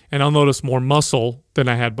sumo, and I'll notice more muscle than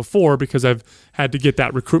I had before because I've had to get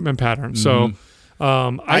that recruitment pattern. So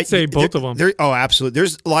I'd say both of them. Absolutely.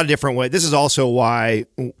 There's a lot of different ways. This is also why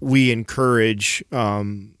we encourage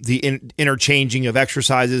the interchanging of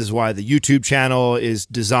exercises, why the YouTube channel is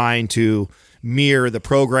designed to mirror the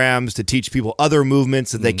programs to teach people other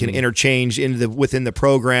movements that they can interchange within the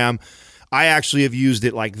program. I actually have used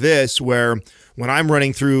it like this, where when I'm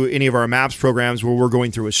running through any of our MAPS programs where we're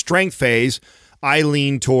going through a strength phase, I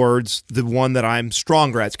lean towards the one that I'm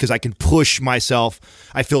stronger at because I can push myself.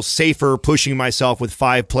 I feel safer pushing myself with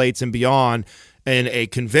 5 plates and beyond. In a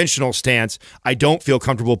conventional stance, I don't feel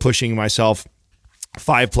comfortable pushing myself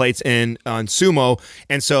 5 plates on sumo,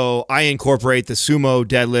 and so I incorporate the sumo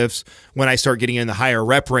deadlifts when I start getting in the higher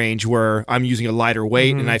rep range where I'm using a lighter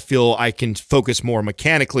weight and I feel I can focus more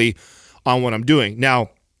mechanically on what I'm doing.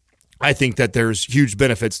 Now, I think that there's huge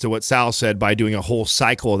benefits to what Sal said by doing a whole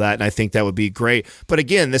cycle of that, and I think that would be great. But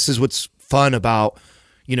again, this is what's fun about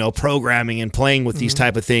programming and playing with these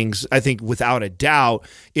type of things. I think without a doubt,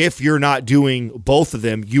 if you're not doing both of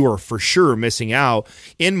them, you are for sure missing out.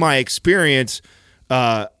 In my experience,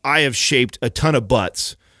 I have shaped a ton of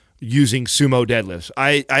butts using sumo deadlifts.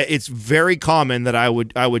 It's very common that I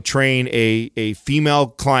would train a female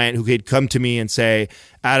client who could come to me and say,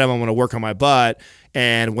 Adam, I want to work on my butt.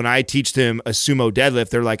 And when I teach them a sumo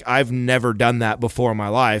deadlift, they're like, I've never done that before in my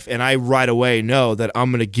life. And I right away know that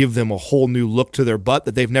I'm going to give them a whole new look to their butt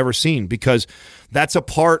that they've never seen, because that's a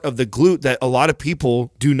part of the glute that a lot of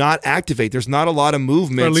people do not activate. There's not a lot of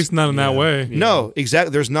movement. Or at least not in that way. No,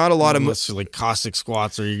 exactly. There's not a lot of movement. Like Cossack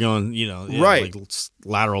squats, or you're going, right, like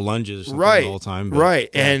lateral lunges the whole time. But, right.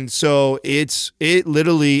 Yeah. And so it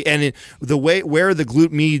literally, and the way where the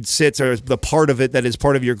glute med sits, or the part of it that is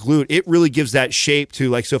part of your glute, it really gives that shape to,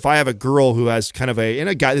 like, so if I have a girl who has kind of and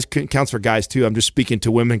a guy, this counts for guys too. I'm just speaking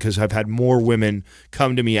to women because I've had more women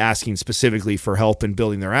come to me asking specifically for help in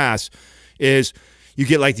building their ass, is you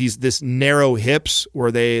get like this narrow hips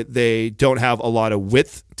where they don't have a lot of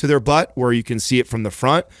width to their butt where you can see it from the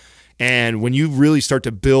front. And when you really start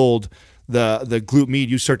to build the glute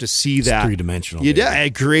med, you start to see that 3-dimensional. Yeah,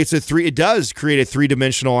 it creates it does create a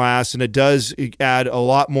 3-dimensional ass, and it does add a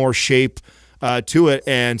lot more shape to it.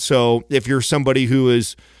 And so if you're somebody who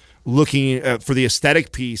is looking for the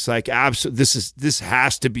aesthetic piece, like this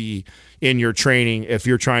has to be in your training if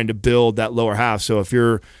you're trying to build that lower half. So if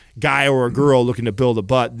you're a guy or a girl looking to build a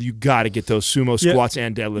butt, you got to get those sumo squats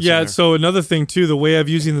and deadlifts. Yeah. So another thing too, the way I've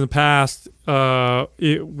used it in the past,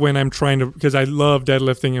 when I'm trying to, because I love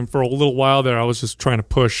deadlifting, and for a little while there, I was just trying to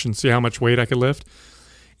push and see how much weight I could lift.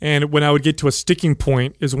 And when I would get to a sticking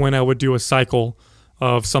point is when I would do a cycle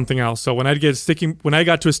of something else. So when I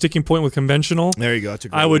got to a sticking point with conventional, there you go.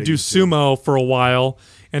 I would do sumo for a while,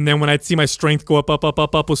 and then when I'd see my strength go up with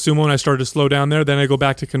sumo, and I started to slow down there, then I go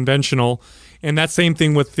back to conventional. And that same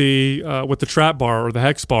thing with the trap bar or the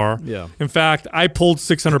hex bar. Yeah. In fact, I pulled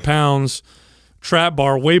 600 pounds trap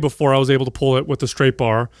bar way before I was able to pull it with the straight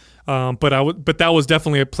bar. But that was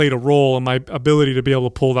definitely played a role in my ability to be able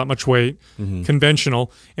to pull that much weight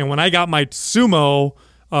conventional. And when I got my sumo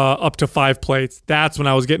up to 5 plates, that's when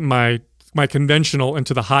I was getting my conventional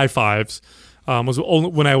into the high 5s. Was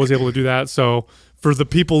when I was able to do that. So for the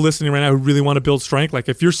people listening right now who really want to build strength, like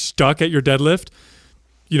if you're stuck at your deadlift,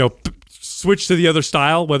 switch to the other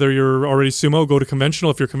style. Whether you're already sumo, go to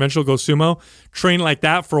conventional. If you're conventional, go sumo. Train like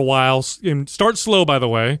that for a while. And start slow, by the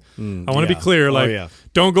way. I want to be clear.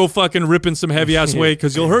 Don't go fucking ripping some heavy ass weight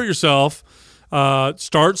because you'll hurt yourself.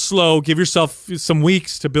 Start slow. Give yourself some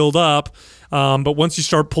weeks to build up. But once you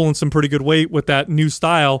start pulling some pretty good weight with that new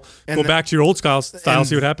style, go back to your old style,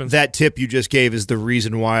 see what happens. That tip you just gave is the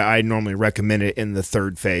reason why I normally recommend it in the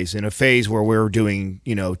third phase. In a phase where we're doing,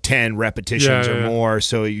 10 repetitions or more,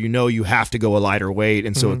 so you have to go a lighter weight,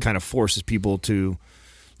 and so it kind of forces people to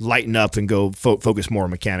lighten up and go focus more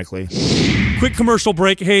mechanically. Quick commercial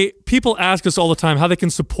break. Hey, people ask us all the time how they can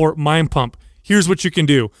support Mind Pump. Here's what you can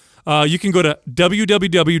do. You can go to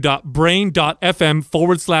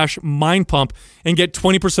www.brain.fm/mindpump and get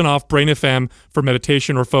 20% off Brain FM for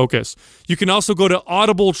meditation or focus. You can also go to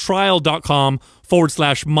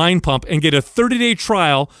audibletrial.com/mindpump and get a 30-day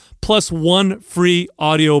trial plus 1 free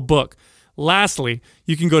audio book. Lastly,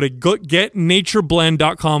 you can go to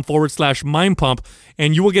getnatureblend.com/mindpump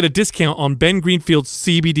and you will get a discount on Ben Greenfield's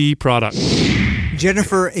CBD product.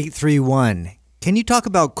 Jennifer831, can you talk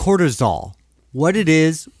about cortisol? What it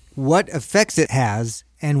is, what effects it has,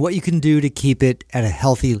 and what you can do to keep it at a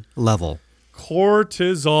healthy level?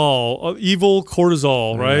 Cortisol, evil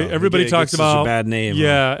cortisol, right? Everybody talks about such a bad name.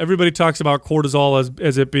 Yeah, everybody talks about cortisol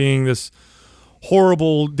as it being this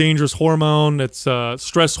horrible, dangerous hormone. It's a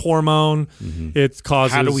stress hormone. It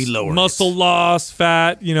causes How do we lower muscle loss,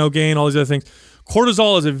 fat, gain, all these other things.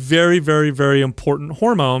 Cortisol is a very, very, very important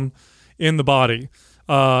hormone in the body.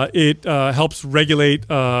 It helps regulate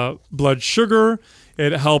blood sugar.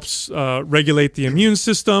 It helps regulate the immune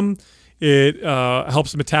system. It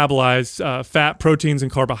helps metabolize fat, proteins,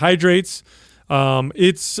 and carbohydrates.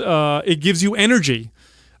 It gives you energy.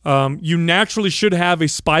 You naturally should have a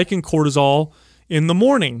spike in cortisol in the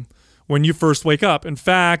morning when you first wake up. In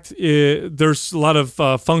fact, there's a lot of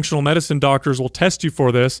functional medicine doctors will test you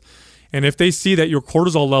for this, and if they see that your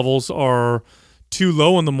cortisol levels are too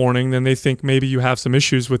low in the morning, then they think maybe you have some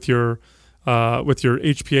issues with your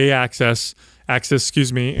HPA axis,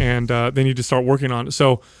 and they need to start working on it.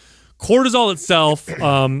 So cortisol itself,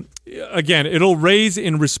 again, it'll raise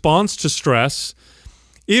in response to stress.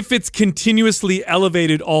 If it's continuously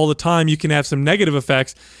elevated all the time, you can have some negative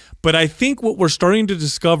effects. But I think what we're starting to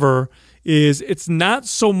discover is it's not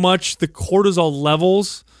so much the cortisol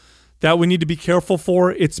levels that we need to be careful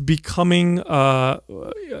for. It's becoming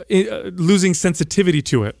losing sensitivity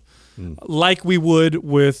to it, like we would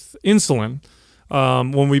with insulin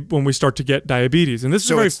when we start to get diabetes. And this is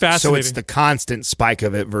very fascinating. So it's the constant spike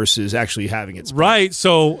of it versus actually having it spike. Right.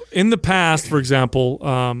 So in the past, for example,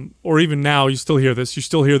 or even now, you still hear this. You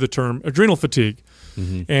still hear the term adrenal fatigue.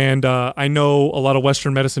 And I know a lot of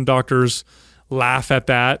Western medicine doctors laugh at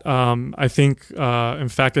that. I think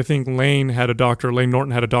Lane Norton had a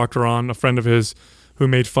doctor on, a friend of his, who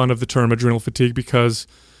made fun of the term adrenal fatigue because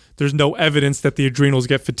there's no evidence that the adrenals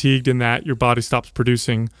get fatigued and that your body stops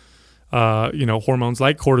producing, hormones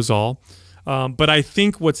like cortisol. But I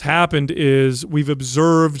think what's happened is we've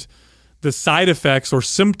observed the side effects or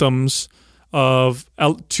symptoms of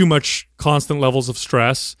too much constant levels of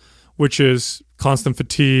stress, which is constant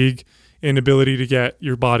fatigue, inability to get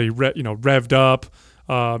your body revved up,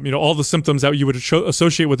 all the symptoms that you would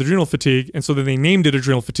associate with adrenal fatigue. And so then they named it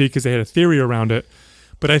adrenal fatigue because they had a theory around it.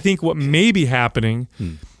 But I think what may be happening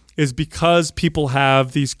is because people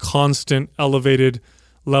have these constant elevated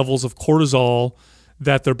levels of cortisol,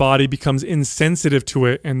 that their body becomes insensitive to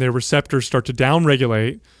it and their receptors start to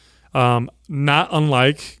downregulate, not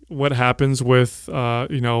unlike what happens with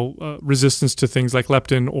resistance to things like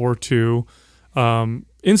leptin or to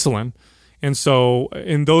insulin. And so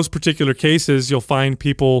in those particular cases, you'll find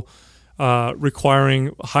people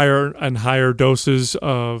requiring higher and higher doses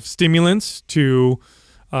of stimulants to,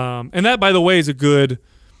 and that, by the way,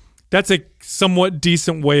 that's a somewhat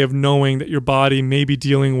decent way of knowing that your body may be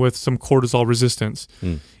dealing with some cortisol resistance,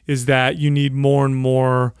 is that you need more and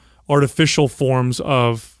more artificial forms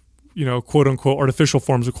of, quote unquote, artificial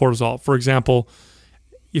forms of cortisol. For example,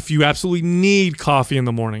 if you absolutely need coffee in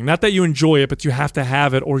the morning, not that you enjoy it, but you have to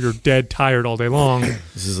have it or you're dead tired all day long.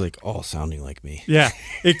 This is all sounding like me. Yeah.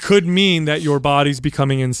 It could mean that your body's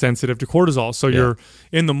becoming insensitive to cortisol. So you're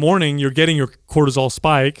in the morning, you're getting your cortisol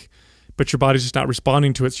spike, but your body's just not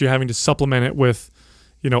responding to it. So you're having to supplement it with,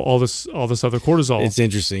 all this other cortisol. It's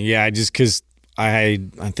interesting. Yeah. Because I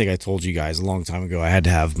think I told you guys a long time ago, I had to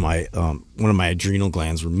have my one of my adrenal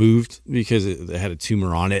glands removed because it had a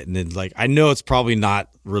tumor on it, and then I know it's probably not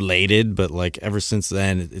related, but ever since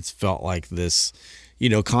then it's felt like this,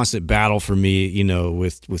 constant battle for me,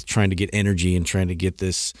 with trying to get energy and trying to get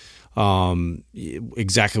this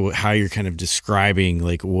exactly how you're kind of describing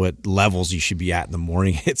like what levels you should be at in the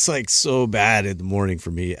morning. It's like so bad in the morning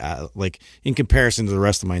for me, like in comparison to the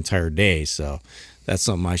rest of my entire day. So that's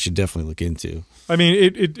something I should definitely look into. I mean,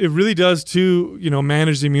 it really does too,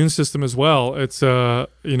 manage the immune system as well. It's it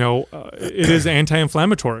is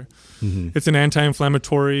anti-inflammatory. It's an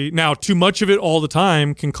anti-inflammatory. Now, too much of it all the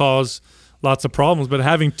time can cause lots of problems, but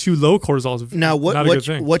having too low cortisol is not a good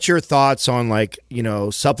thing. What's your thoughts on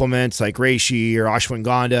supplements like reishi or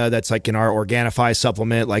ashwagandha that's like in our Organifi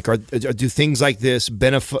supplement? Like, do things like this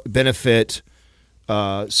benefit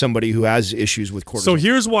somebody who has issues with cortisol? So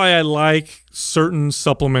here's why I like certain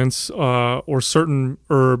supplements or certain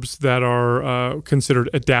herbs that are considered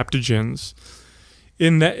adaptogens.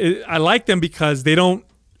 In that, I like them because they don't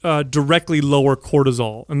directly lower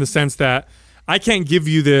cortisol in the sense that I can't give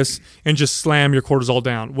you this and just slam your cortisol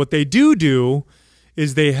down. What they do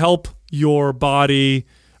is they help your body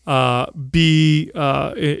be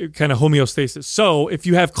kind of homeostasis. So if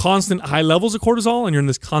you have constant high levels of cortisol and you're in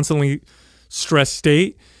this constantly stressed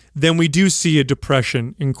state, then we do see a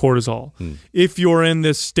depression in cortisol. If you're in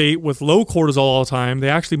this state with low cortisol all the time, they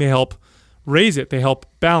actually may help raise it. They help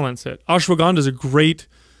balance it. Ashwagandha is a great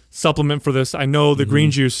supplement for this. I know the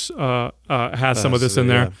green juice has some of this in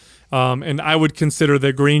there. And I would consider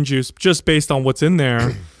the green juice, just based on what's in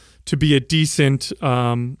there, to be a decent,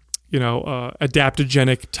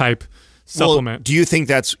 adaptogenic type supplement. Well, do you think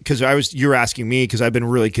that's because you're asking me because I've been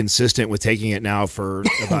really consistent with taking it now for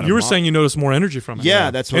about you were saying you notice more energy from it.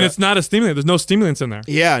 Yeah, that's what. And it's not a stimulant. There's no stimulants in there.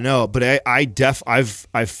 Yeah, no, but I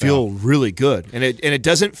feel really good, and it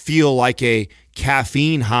doesn't feel like a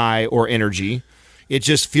caffeine high or energy. It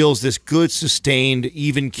just feels this good, sustained,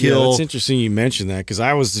 even kill. Yeah, it's interesting you mentioned that because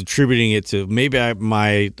I was attributing it to maybe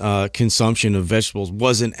my consumption of vegetables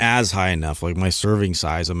wasn't as high enough, like my serving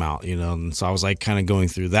size amount, and so I was like kind of going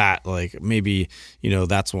through that, like maybe,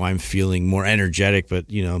 that's why I'm feeling more energetic, but,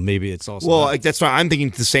 maybe it's also. Well, that's why I'm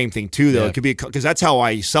thinking the same thing too, though. Yeah. It could be because that's how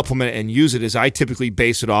I supplement and use it is I typically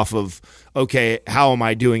base it off of, okay, how am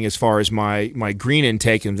I doing as far as my green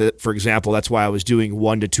intake? And for example, that's why I was doing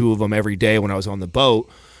 1 to 2 of them every day when I was on the boat,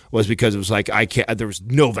 was because it was like there was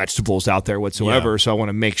no vegetables out there whatsoever, so I want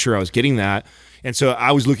to make sure I was getting that. And so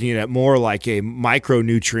I was looking at it more like a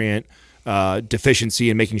micronutrient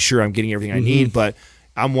deficiency and making sure I'm getting everything I need. But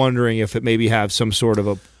I'm wondering if it maybe have some sort of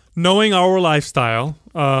a... Knowing our lifestyle,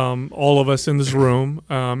 all of us in this room,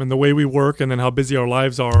 and the way we work and then how busy our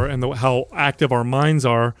lives are and how active our minds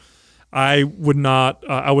are, I would not...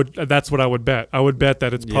 that's what I would bet. I would bet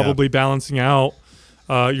that it's probably balancing out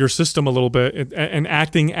your system a little bit and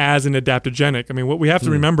acting as an adaptogenic. I mean, what we have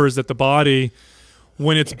to remember is that the body,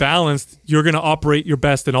 when it's balanced, you're going to operate your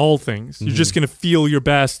best in all things. You're just going to feel your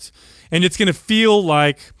best, and it's going to feel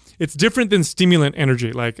like it's different than stimulant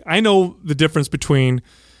energy. Like, I know the difference between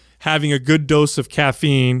having a good dose of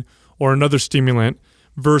caffeine or another stimulant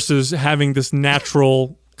versus having this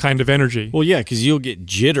natural kind of energy. Well, yeah, because you'll get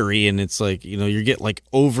jittery and it's like, you get like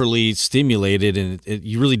overly stimulated and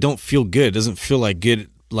you really don't feel good. It doesn't feel like good,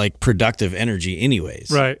 like productive energy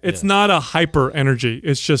anyways. Right. It's not a hyper energy.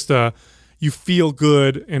 It's just you feel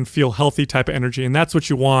good and feel healthy type of energy. And that's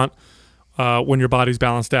what you want when your body's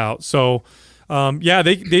balanced out. So, they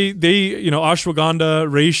ashwagandha,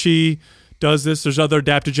 reishi does this. There's other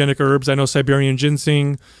adaptogenic herbs. I know Siberian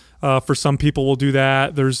ginseng, for some people will do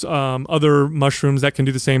that. There's other mushrooms that can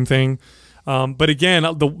do the same thing. But again,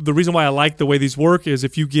 the reason why I like the way these work is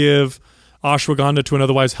if you give ashwagandha to an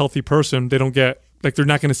otherwise healthy person, they don't get, like, they're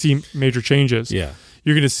not going to see major changes. Yeah.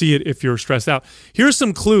 You're going to see it if you're stressed out. Here's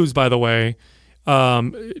some clues, by the way,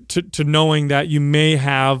 to knowing that you may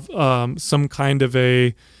have some kind of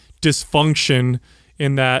a dysfunction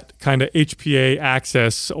in that kind of HPA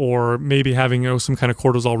axis, or maybe having some kind of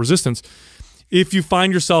cortisol resistance. If you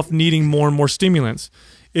find yourself needing more and more stimulants,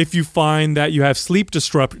 if you find that you have sleep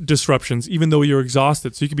disruptions, even though you're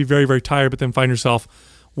exhausted, so you could be very, very tired, but then find yourself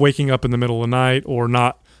waking up in the middle of the night, or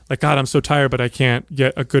not, like, God, I'm so tired, but I can't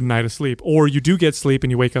get a good night of sleep. Or you do get sleep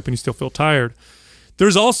and you wake up and you still feel tired.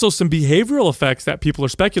 There's also some behavioral effects that people are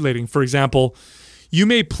speculating. For example, you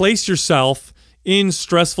may place yourself in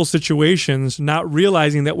stressful situations, not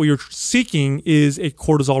realizing that what you're seeking is a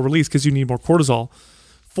cortisol release because you need more cortisol.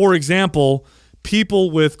 For example, people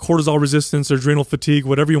with cortisol resistance or adrenal fatigue,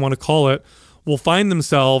 whatever you want to call it, will find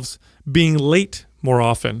themselves being late more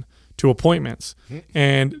often to appointments.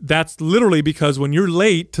 And that's literally because when you're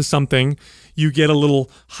late to something, you get a little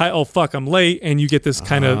high, oh, fuck, I'm late, and you get this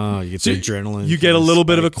kind of... You get the adrenaline. You get a little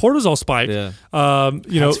bit of a cortisol spike. Yeah.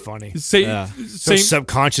 That's funny. So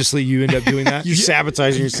subconsciously you end up doing that? You're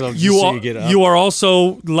sabotaging yourself. You are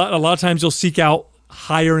also, a lot of times you'll seek out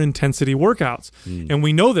higher intensity workouts. And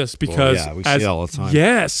we know this because we see it all the time.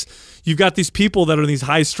 Yes. You've got these people that are in these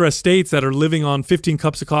high stress states that are living on 15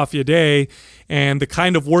 cups of coffee a day, and the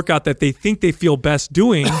kind of workout that they think they feel best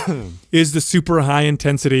doing is the super high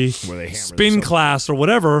intensity spin class or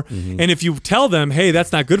whatever. And if you tell them, hey,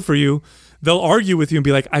 that's not good for you, they'll argue with you and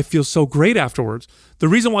be like, I feel so great afterwards. The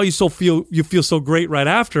reason why you feel so great right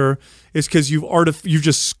after is because you've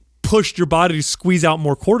just pushed your body to squeeze out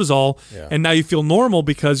more cortisol, and now you feel normal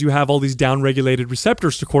because you have all these down-regulated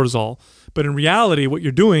receptors to cortisol. But in reality, what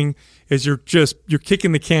you're doing is you're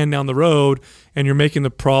kicking the can down the road, and you're making the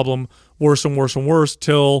problem worse and worse and worse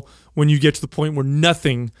till when you get to the point where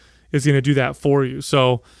nothing is going to do that for you.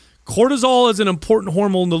 So cortisol is an important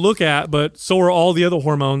hormone to look at, but so are all the other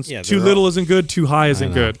hormones. Too little isn't good, too high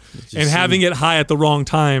isn't good. And having it high at the wrong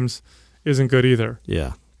times isn't good either.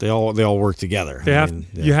 Yeah. They all work together.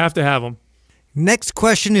 You have to have them. Next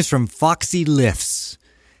question is from Foxy Lifts.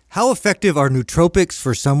 How effective are nootropics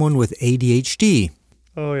for someone with ADHD?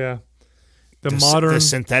 Oh, yeah. The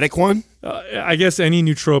synthetic one? I guess any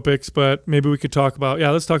nootropics, but maybe we could talk about,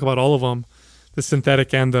 let's talk about all of them. The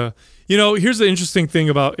synthetic and here's the interesting thing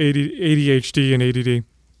about ADHD and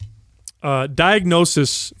ADD.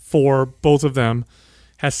 Diagnosis for both of them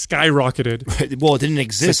has skyrocketed. Well, it didn't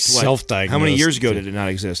exist. Self-diagnosed. How many years ago did it not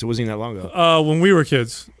exist? It wasn't even that long ago. When we were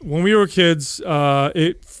kids.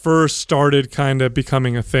 It first started kind of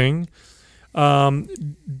becoming a thing.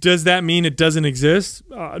 Does that mean it doesn't exist?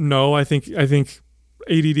 No, I think ADD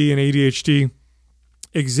and ADHD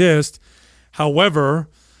exist. However,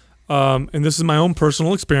 and this is my own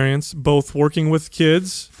personal experience, both working with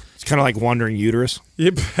kids. It's kind of like wandering uterus.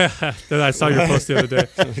 Yep. I saw your post the other day.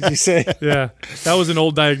 What did you say? Yeah, that was an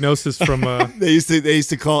old diagnosis from. They used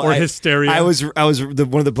to call or hysteria.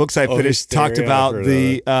 One of the books I finished talked about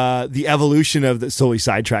the evolution of the. Solely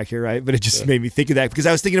sidetrack here, right? But it just made me think of that because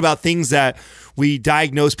I was thinking about things that we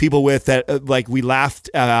diagnose people with that like we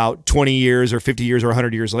laughed about 20 years or 50 years or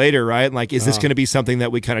 100 years later, right? Like, is this going to be something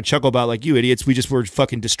that we kind of chuckle about? Like, you idiots, we just were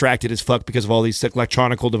fucking distracted as fuck because of all these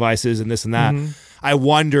electronical devices and this and that. I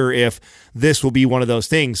wonder if this will be one of those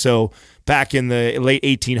things. So back in the late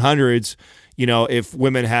 1800s, if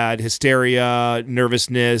women had hysteria,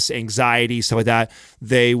 nervousness, anxiety, stuff like that,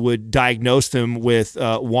 they would diagnose them with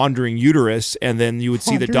wandering uterus, and then you would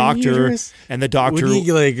see the doctor, and the doctor would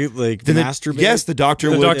he like masturbate? Yes, the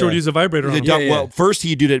doctor would use a vibrator. Well, first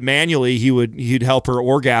he'd do it manually. He'd help her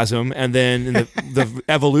orgasm, and then in the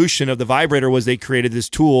evolution of the vibrator was they created this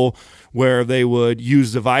tool where they would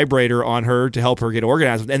use the vibrator on her to help her get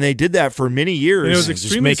orgasmed, and they did that for many years. And it was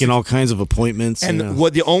just making all kinds of appointments. And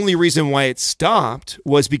the only reason why it stopped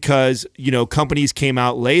was because companies came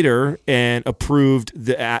out later and approved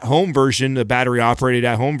the at-home version, the battery-operated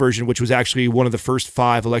at-home version, which was actually one of the first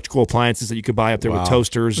 5 electrical appliances that you could buy up there with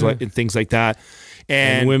toasters and things like that.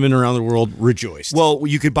 And women around the world rejoiced. Well,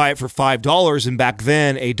 you could buy it for $5, and back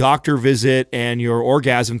then, a doctor visit and your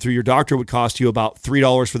orgasm through your doctor would cost you about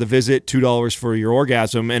 $3 for the visit, $2 for your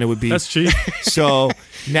orgasm, and it would be that's cheap. So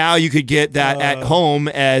now you could get that at home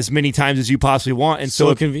as many times as you possibly want, and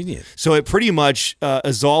so convenient. So it pretty much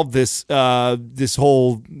absolved this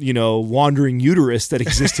whole wandering uterus that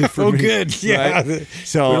existed for me. Good, yeah. Right?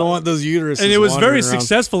 So we don't want those uteruses. And it was very around.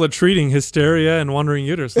 Successful at treating hysteria and wandering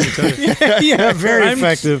uterus. Let me tell you. Very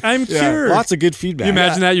effective. I'm cured. Lots of good feedback. You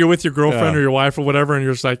imagine that you're with your girlfriend or your wife or whatever, and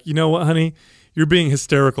you're just like, you know what, honey? You're being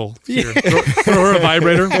hysterical. Here, throw her a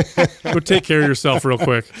vibrator. Go take care of yourself real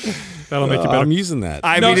quick. That'll make you better. I'm using that.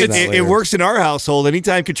 It works in our household.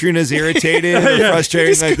 Anytime Katrina's irritated or frustrated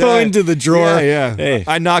just like go that, into the drawer. Yeah. Hey.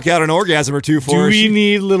 I knock out an orgasm or two for Do her. we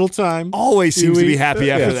need a little time? Always seems to be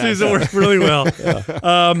happy after that. Seems to work really well.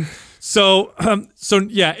 So ADD,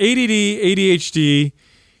 ADHD.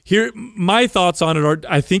 Here, my thoughts on it are: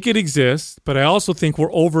 I think it exists, but I also think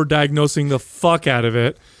we're over-diagnosing the fuck out of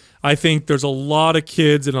it. I think there's a lot of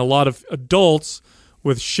kids and a lot of adults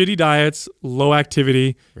with shitty diets, low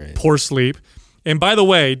activity, poor sleep. And by the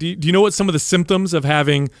way, do you know what some of the symptoms of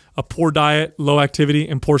having a poor diet, low activity,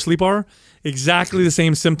 and poor sleep are? Exactly the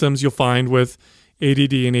same symptoms you'll find with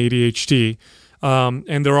ADD and ADHD.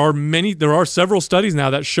 And there are several studies now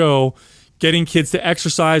that show getting kids to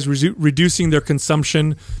exercise, reducing their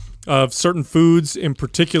consumption of certain foods, in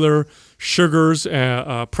particular sugars,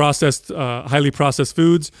 highly processed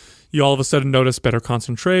foods, you all of a sudden notice better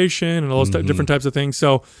concentration and all those different types of things.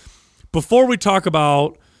 So before we talk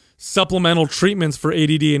about supplemental treatments for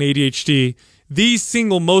ADD and ADHD, these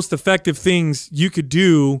single most effective things you could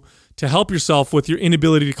do to help yourself with your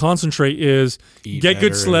inability to concentrate is get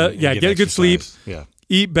good sleep,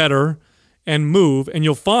 eat better, and move, and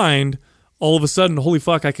you'll find all of a sudden, holy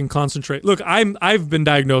fuck, I can concentrate. Look, I've been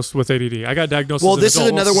diagnosed with ADD. I got diagnosed. Well, as an this is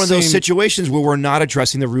adult. another one of those situations where we're not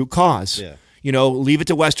addressing the root cause. Yeah. You know, leave it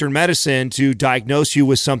to Western medicine to diagnose you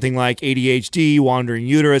with something like ADHD, wandering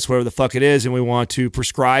uterus, whatever the fuck it is, and we want to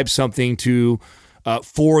prescribe something to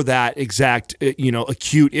for that exact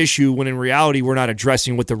acute issue. When in reality, we're not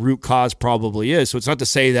addressing what the root cause probably is. So it's not to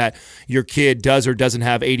say that your kid does or doesn't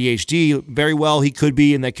have ADHD. Very well, he could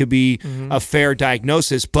be, and that could be a fair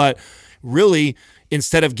diagnosis. But really,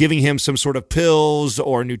 instead of giving him some sort of pills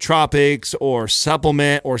or nootropics or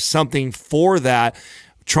supplement or something for that,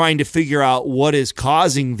 trying to figure out what is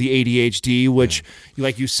causing the ADHD, which,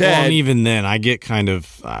 like you said... Well, and even then, I get kind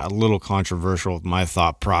of a little controversial with my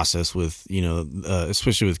thought process with,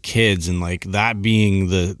 especially with kids, and like that being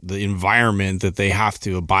the environment that they have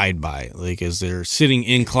to abide by. Like, as they're sitting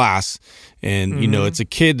in class and, it's a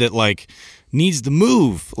kid that like needs to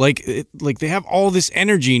move. Like they have all this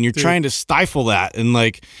energy and you're trying to stifle that and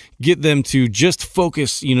like get them to just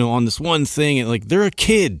focus, on this one thing. And like, they're a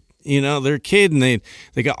kid. They're a kid and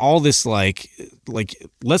they got all this like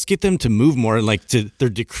let's get them to move more. Like they're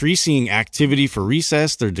decreasing activity for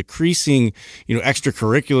recess. They're decreasing,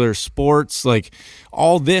 extracurricular sports, like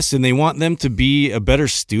all this, and they want them to be a better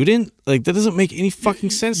student. Like that doesn't make any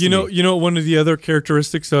fucking sense. To me. One of the other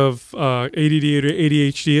characteristics of ADD or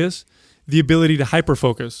ADHD is the ability to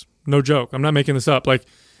hyperfocus. No joke. I'm not making this up. Like,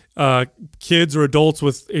 kids or adults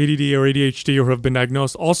with ADD or ADHD or who have been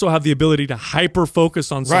diagnosed also have the ability to hyper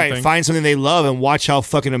focus on something. Right, find something they love and watch how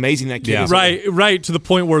fucking amazing that kid is. Right, to the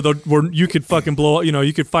point where you could fucking blow,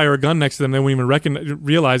 you could fire a gun next to them, they wouldn't even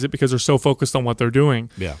realize it because they're so focused on what they're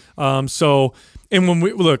doing. Yeah. And when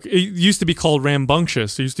we look, it used to be called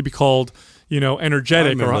rambunctious. It used to be called,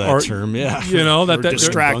 energetic I remember that term. Yeah. That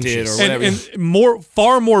distracted or whatever. And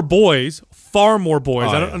far more boys. Oh,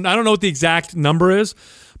 I don't know what the exact number is,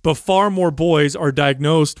 but far more boys are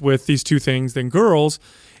diagnosed with these two things than girls.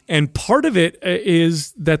 And part of it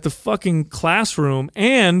is that the fucking classroom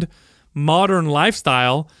and modern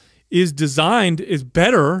lifestyle is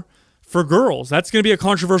better for girls. That's going to be a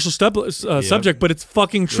controversial subject, but it's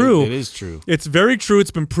fucking true. It is true. It's very true.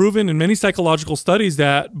 It's been proven in many psychological studies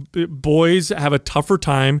that boys have a tougher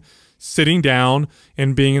time sitting down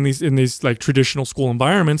and being in these like traditional school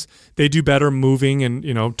environments. They do better moving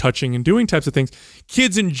and touching and doing types of things.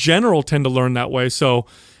 Kids in general tend to learn that way. So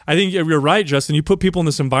I think you're right, Justin. You put people in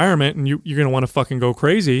this environment and you're going to want to fucking go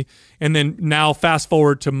crazy. And then now fast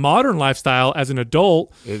forward to modern lifestyle as an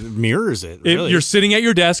adult. It mirrors it, really. You're sitting at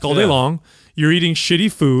your desk all day long. You're eating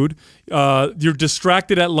shitty food. You're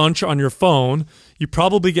distracted at lunch on your phone. You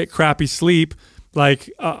probably get crappy sleep.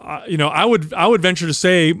 Like, I would venture to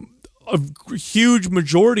say a huge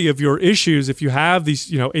majority of your issues, if you have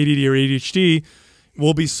these, ADD or ADHD,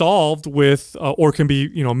 will be solved with or can be,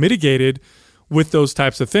 mitigated with those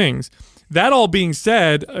types of things. That all being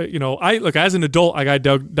said, as an adult, I got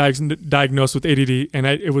diagnosed with ADD, and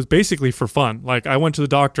it was basically for fun. Like, I went to the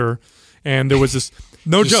doctor, and there was this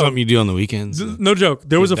no joke. Something you do on the weekends. No joke.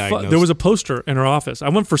 There was a poster in her office. I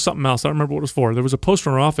went for something else. I don't remember what it was for. There was a poster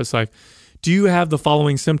in her office like, "Do you have the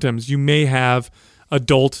following symptoms? You may have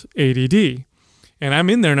adult ADD." And I'm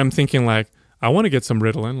in there and I'm thinking like, I want to get some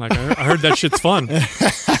Ritalin. Like I heard that shit's fun.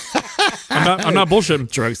 I'm not bullshitting.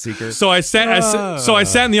 Drug seeker. So I sat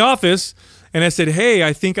in the office and I said, "Hey,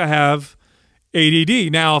 I think I have ADD."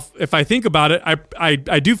 Now, if I think about it,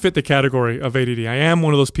 I do fit the category of ADD. I am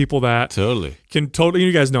one of those people that can totally.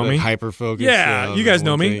 You guys know me. Hyper focus. Yeah, you guys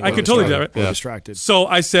know me. I could totally do that. Right? Yeah. Distracted. So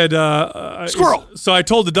I said, "Squirrel." So I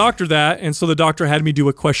told the doctor that, and so the doctor had me do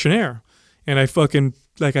a questionnaire. And I fucking,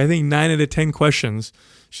 I think 9 out of 10 questions.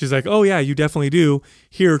 She's like, "Oh, yeah, you definitely do.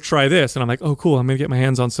 Here, try this." And I'm like, "Oh, cool. I'm going to get my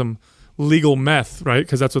hands on some legal meth," right?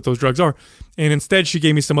 Because that's what those drugs are. And instead, she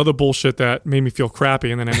gave me some other bullshit that made me feel crappy,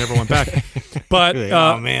 and then I never went back. But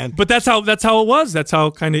oh, man. But that's how it was. That's how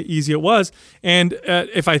kind of easy it was. And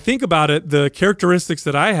if I think about it, the characteristics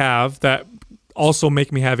that I have that also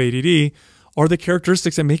make me have ADD are the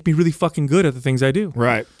characteristics that make me really fucking good at the things I do.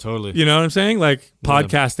 Right. Totally. You know what I'm saying? Like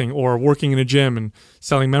podcasting or working in a gym and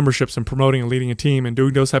selling memberships and promoting and leading a team and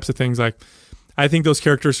doing those types of things. Like, I think those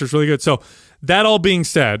characteristics are really good. So that all being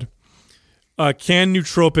said, can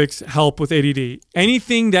nootropics help with ADD?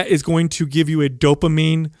 Anything that is going to give you a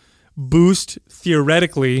dopamine boost,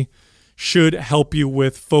 theoretically, should help you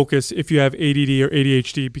with focus if you have ADD or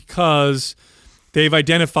ADHD, because they've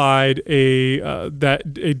identified that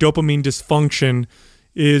a dopamine dysfunction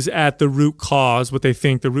is at the root cause, what they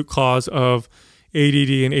think the root cause of ADD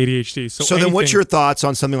and ADHD. So then what's your thoughts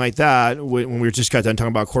on something like that when we just got done talking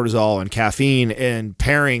about cortisol and caffeine and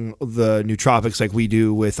pairing the nootropics like we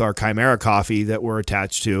do with our Chimera coffee that we're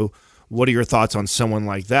attached to? What are your thoughts on someone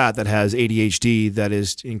like that has ADHD that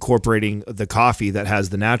is incorporating the coffee that has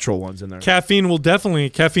the natural ones in there?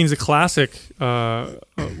 Caffeine's a classic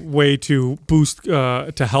way to boost,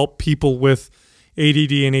 to help people with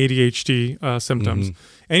ADD and ADHD symptoms.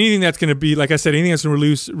 Anything that's going to be, like I said, anything that's going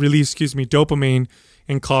to release dopamine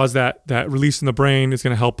and cause that release in the brain is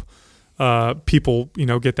going to help people,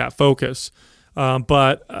 get that focus.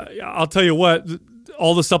 But I'll tell you what,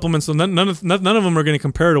 all the supplements, none of them are going to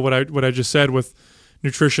compare to what I just said with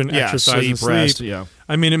nutrition, exercise, and sleep. Rest, yeah.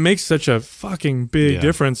 I mean, it makes such a fucking big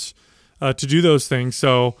difference to do those things.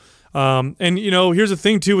 So, and here's the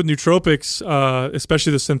thing too with nootropics,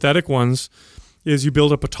 especially the synthetic ones, is you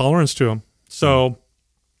build up a tolerance to them. So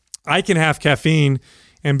I can have caffeine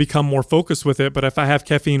and become more focused with it, but if I have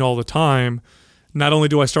caffeine all the time, not only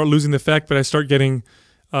do I start losing the effect, but I start getting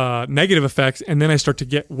negative effects, and then I start to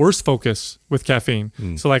get worse focus with caffeine.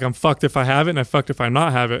 So like I'm fucked if I have it, and I'm fucked if I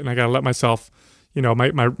not have it, and I gotta let myself,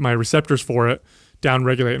 my receptors for it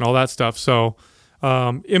down-regulate and all that stuff. So,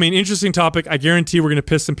 interesting topic. I guarantee we're gonna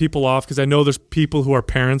piss some people off because I know there's people who are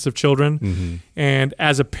parents of children, and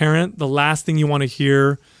as a parent, the last thing you want to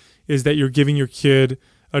hear is that you're giving your kid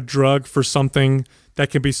a drug for something that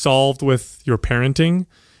can be solved with your parenting,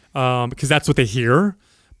 because that's what they hear.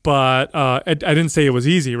 But I didn't say it was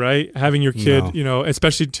easy, right? Having your kid,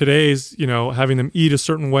 especially today's, having them eat a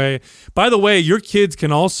certain way. By the way, your kids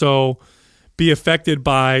can also be affected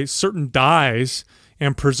by certain dyes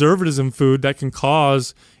and preservatives in food that can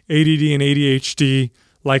cause ADD and ADHD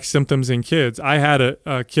like symptoms in kids. I had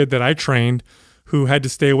a kid that I trained who had to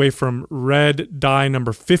stay away from red dye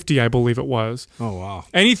number 50, I believe it was. Oh, wow.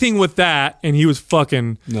 Anything with that, and he was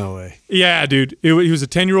fucking... No way. Yeah, dude. He was a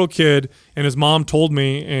 10-year-old kid, and his mom told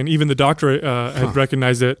me, and even the doctor had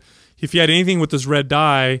recognized it, if he had anything with this red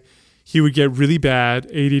dye, he would get really bad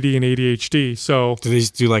ADD and ADHD. So do they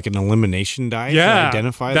do like an elimination diet to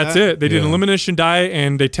identify that's it. They did an elimination diet,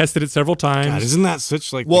 and they tested it several times. God, isn't that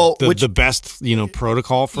such like the best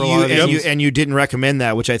protocol for a lot of these? And you didn't recommend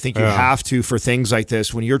that, which I think you have to for things like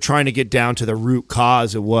this when you're trying to get down to the root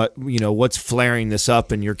cause of what's flaring this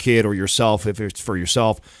up in your kid or yourself, if it's for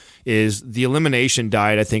yourself. Is the elimination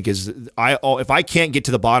diet, I think, if I can't get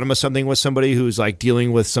to the bottom of something with somebody who's like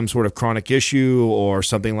dealing with some sort of chronic issue or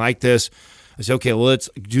something like this, I say, okay, well, let's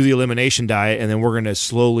do the elimination diet, and then we're going to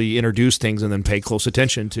slowly introduce things and then pay close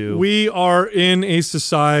attention to. We are in a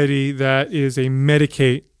society that is a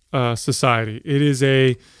medicate society. It is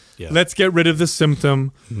let's get rid of the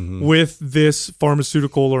symptom with this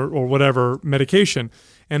pharmaceutical or whatever medication.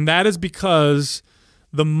 And that is because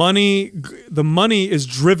the money is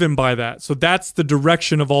driven by that. So that's the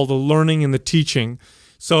direction of all the learning and the teaching.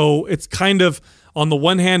 So it's kind of, on the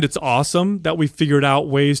one hand, it's awesome that we figured out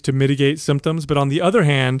ways to mitigate symptoms, but on the other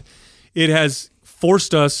hand, it has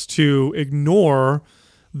forced us to ignore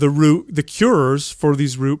the cures for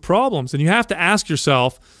these root problems. And you have to ask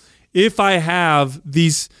yourself, if I have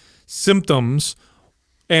these symptoms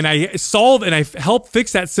and I solve and I help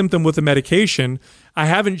fix that symptom with a medication, I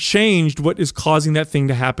haven't changed what is causing that thing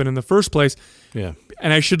to happen in the first place. Yeah.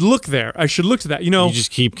 And I should look there. I should look to that. You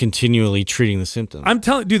just keep continually treating the symptom. I'm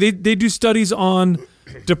telling you, they do studies on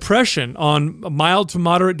depression, on mild to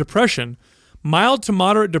moderate depression. Mild to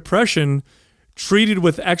moderate depression treated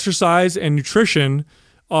with exercise and nutrition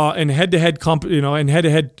and head-to-head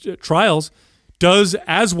trials does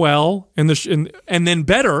as well and then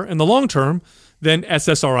better in the long term than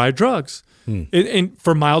SSRI drugs.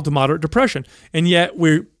 For mild to moderate depression, and yet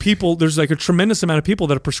there's like a tremendous amount of people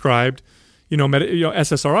that are prescribed,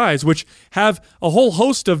 SSRIs, which have a whole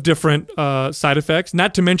host of different side effects.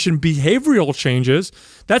 Not to mention behavioral changes.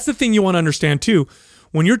 That's the thing you want to understand too.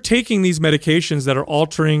 When you're taking these medications that are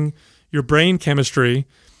altering your brain chemistry,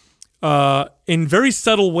 in very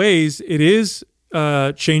subtle ways, it is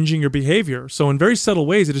changing your behavior. So in very subtle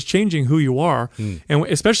ways, it is changing who you are, and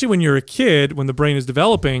especially when you're a kid, when the brain is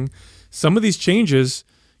developing. Some of these changes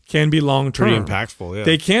can be long-term. Pretty impactful, yeah.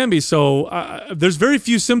 They can be. So there's very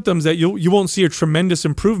few symptoms that you won't see a tremendous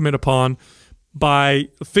improvement upon by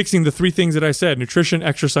fixing the three things that I said: nutrition,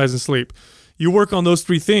 exercise, and sleep. You work on those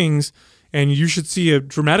three things, and you should see a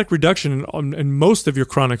dramatic reduction in most of your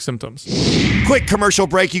chronic symptoms. Quick commercial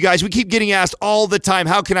break, you guys. We keep getting asked all the time,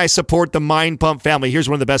 how can I support the Mind Pump family? Here's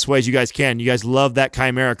one of the best ways you guys can. You guys love that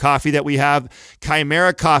Chimera coffee that we have.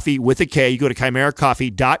 Chimera Coffee with a K. You go to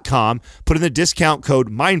chimeracoffee.com, put in the discount code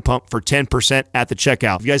MindPump for 10% at the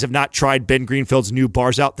checkout. If you guys have not tried Ben Greenfield's new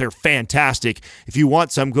bars out, they're fantastic. If you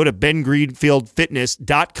want some, go to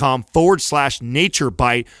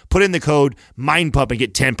bengreenfieldfitness.com/naturebite, put in the code MindPump and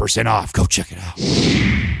get 10% off. Go check it out.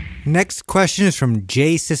 Next question is from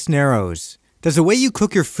Jay Cisneros. Does the way you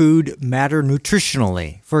cook your food matter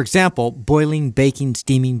nutritionally? For example, boiling, baking,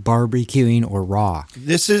 steaming, barbecuing, or raw?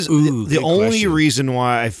 This is the only reason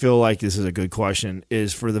why I feel like this is a good question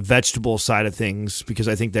is for the vegetable side of things, because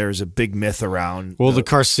I think there's a big myth around. Well, the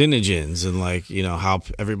carcinogens and how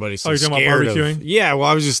everybody's so you're talking scared about barbecuing? Yeah, well,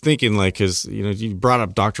 I was just thinking because you brought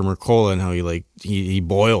up Dr. Mercola and how he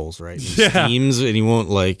boils, right? He steams and he won't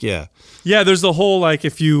Yeah, there's the whole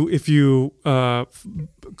if you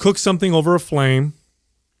cook something over a flame,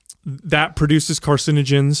 that produces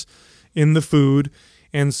carcinogens in the food,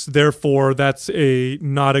 and therefore that's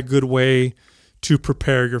not a good way to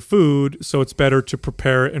prepare your food. So it's better to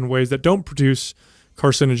prepare it in ways that don't produce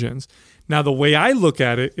carcinogens. Now, the way I look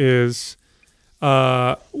at it is,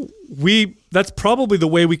 that's probably the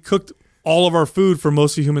way we cooked all of our food for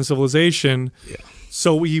most of human civilization. Yeah.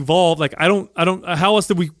 So we evolved. How else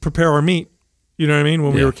did we prepare our meat? You know what I mean?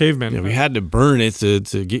 When we were cavemen. Yeah, we had to burn it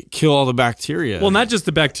to kill all the bacteria. Well, not just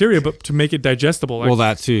the bacteria, but to make it digestible.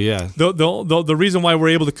 That too, yeah. The reason why we're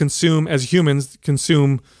able to consume, as humans,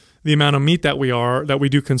 the amount of meat that we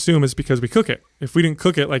do consume is because we cook it. If we didn't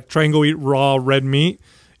cook it, try and go eat raw red meat,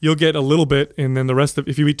 you'll get a little bit, and then the rest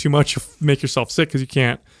if you eat too much, you'll make yourself sick because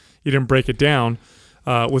you didn't break it down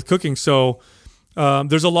with cooking. So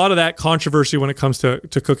there's a lot of that controversy when it comes to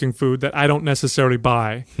cooking food that I don't necessarily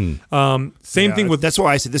buy. Same thing with... That's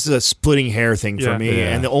why I said this is a splitting hair thing for me.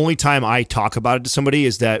 Yeah. And the only time I talk about it to somebody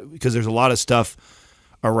is that because there's a lot of stuff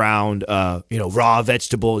around raw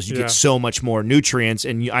vegetables. You get so much more nutrients.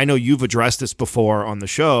 And I know you've addressed this before on the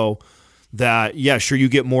show that, sure, you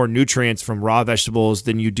get more nutrients from raw vegetables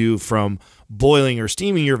than you do from boiling or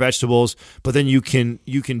steaming your vegetables, but then you can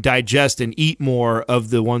digest and eat more of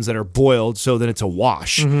the ones that are boiled, so then it's a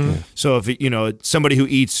wash. Mm-hmm. So if somebody who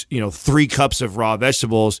eats 3 cups of raw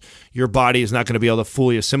vegetables, your body is not going to be able to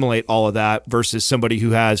fully assimilate all of that, versus somebody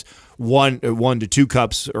who has 1 to 2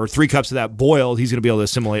 cups or 3 cups of that boiled, he's going to be able to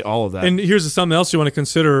assimilate all of that. And here's something else you want to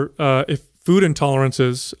consider: if food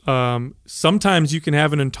intolerances, sometimes you can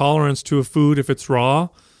have an intolerance to a food if it's raw,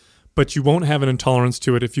 but you won't have an intolerance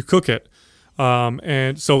to it if you cook it.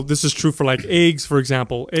 And so this is true for eggs, for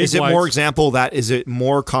example. Is it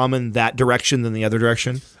more common that direction than the other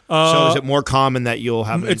direction? So is it more common that you'll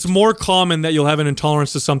have... It's more common that you'll have an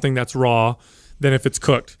intolerance to something that's raw than if it's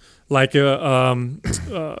cooked. The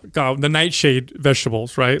nightshade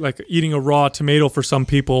vegetables, right? Eating a raw tomato for some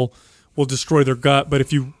people will destroy their gut, but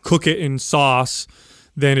if you cook it in sauce,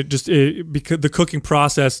 then because the cooking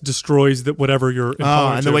process destroys whatever you're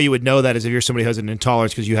intolerant and the way you would know that is if you're somebody who has an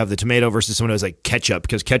intolerance because you have the tomato versus someone who has ketchup,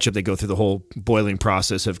 because ketchup, they go through the whole boiling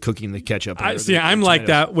process of cooking the ketchup. I'm like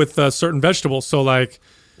that with certain vegetables. So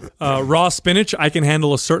raw spinach, I can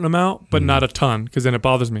handle a certain amount, but not a ton, because then it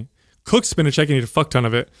bothers me. Cooked spinach, I can eat a fuck ton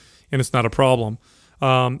of it, and it's not a problem.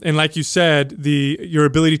 And like you said, your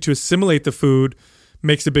ability to assimilate the food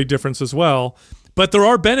makes a big difference as well. But there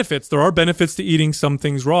are benefits. There are benefits to eating some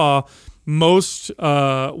things raw. Most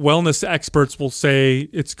wellness experts will say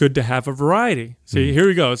it's good to have a variety. See, here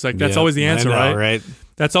we go. It's that's always the answer, right?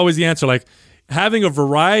 That's always the answer. Having a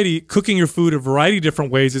variety, cooking your food a variety of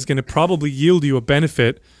different ways is going to probably yield you a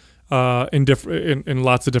benefit in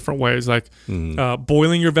lots of different ways.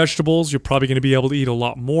 Boiling your vegetables, you're probably going to be able to eat a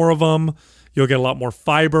lot more of them. You'll get a lot more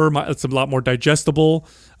fiber. It's a lot more digestible.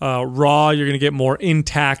 Raw, you're going to get more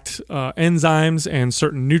intact enzymes and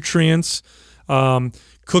certain nutrients.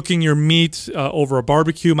 Cooking your meat over a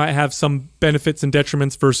barbecue might have some benefits and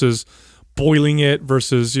detriments versus boiling it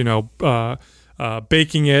versus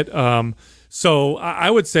baking it. So I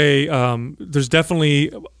would say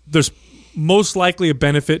there's most likely a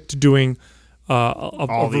benefit to doing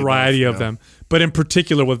a variety of them, but in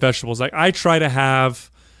particular with vegetables. I try to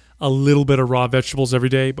have a little bit of raw vegetables every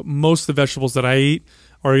day, but most of the vegetables that I eat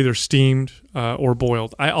are either steamed or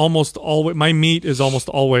boiled. My meat is almost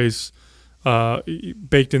always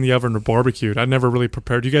baked in the oven or barbecued. I never really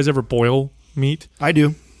prepared. Do you guys ever boil meat? I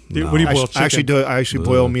do. No. What do you boil? Chicken? I actually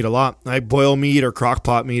boil meat a lot. I boil meat or crock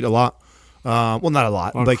pot meat a lot. Well, not a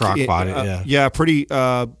lot. Crock pot, yeah, pretty.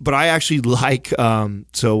 But I actually like.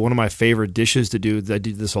 So one of my favorite dishes to do. I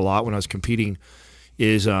did this a lot when I was competing.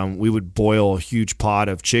 Is we would boil a huge pot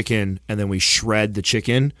of chicken and then we shred the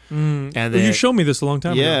chicken. And then you showed me this a long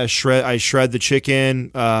time ago. Yeah, I shred the chicken,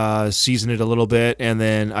 season it a little bit, and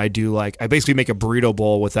then I do I basically make a burrito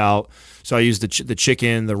bowl without. So I use the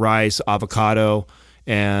chicken, the rice, avocado,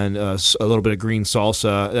 and a little bit of green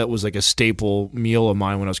salsa. That was a staple meal of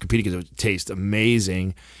mine when I was competing because it would taste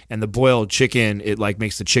amazing. And the boiled chicken, it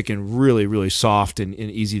makes the chicken really, really soft and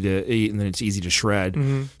easy to eat, and then it's easy to shred.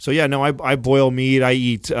 Mm-hmm. So yeah, no, I boil meat. I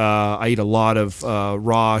eat a lot of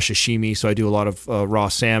raw sashimi. So I do a lot of raw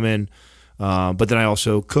salmon. But then I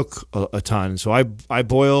also cook a ton. So I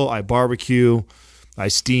boil, I barbecue, I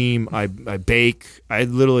steam, I bake. I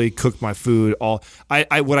literally cook my food all.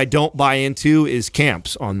 What I don't buy into is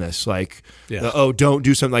camps on this. Like, don't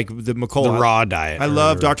do something like the McCullough. The raw diet. I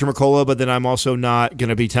love Dr. McCullough, but then I'm also not going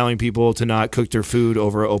to be telling people to not cook their food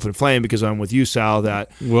over an open flame because I'm with you, Sal.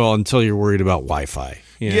 Well, until you're worried about Wi-Fi.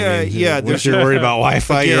 Yeah. Once you're worried about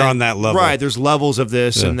Wi-Fi, you're on that level. Right. There's levels of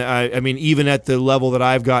this. And I mean, even at the level that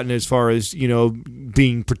I've gotten as far as,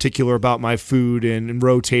 being particular about my food and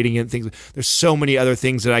rotating it and things, there's so many other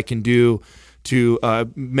things that I can do to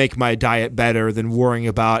make my diet better than worrying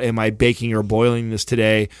about am I baking or boiling this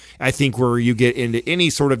today. I think where you get into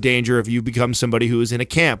any sort of danger if you become somebody who is in a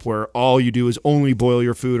camp where all you do is only boil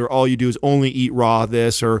your food or all you do is only eat raw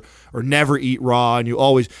this or never eat raw and you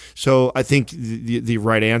always. So I think the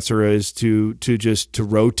right answer is to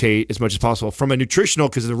rotate as much as possible from a nutritional,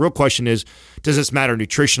 because the real question is, does this matter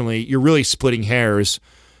nutritionally? You're really splitting hairs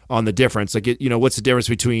on the difference. Like, what's the difference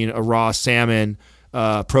between a raw salmon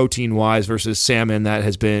protein wise versus salmon that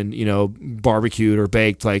has been barbecued or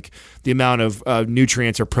baked? Like the amount of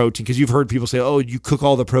nutrients or protein, because you've heard people say, oh, you cook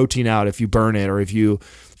all the protein out if you burn it, or if you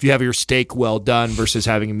have your steak well done versus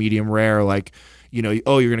having a medium rare, like you're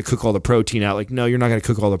going to cook all the protein out. Like, no, you're not going to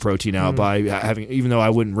cook all the protein out by having, even though I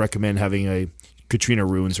wouldn't recommend having a Katrina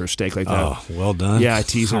ruins her steak like that. Oh, well done. Yeah, I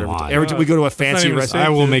tease her every time we go to a fancy restaurant. I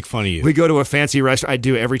will make fun of you. We go to a fancy restaurant. I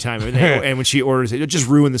do it every time. And when she orders it, just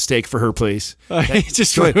ruin the steak for her, please.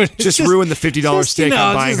 Just ruin the $50 steak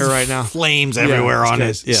I'm buying her right now. Flames everywhere on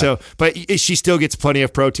it. Yeah. So, but she still gets plenty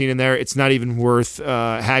of protein in there. It's not even worth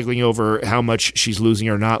haggling over how much she's losing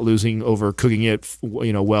or not losing over cooking it,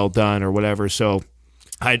 well done or whatever. So,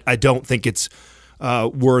 I don't think it's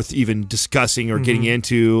worth even discussing or getting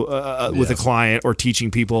into with a client or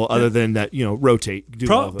teaching people other than that, rotate.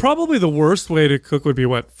 Probably the worst way to cook would be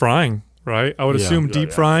frying, right? I would assume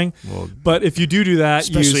deep frying. Well, but if you do that,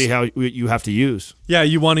 especially how you have to use. Yeah,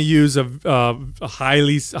 you want to use a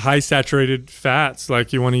high saturated fats.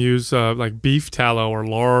 Like you want to use like beef tallow or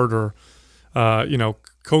lard or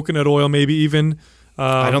coconut oil, maybe even.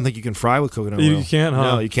 I don't think you can fry with coconut oil. You can't,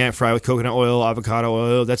 huh? No, you can't fry with coconut oil, avocado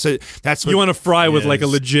oil. That's you want to fry with like a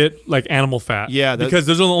legit animal fat. Yeah, because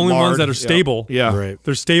those are the only ones that are stable. Yeah, right.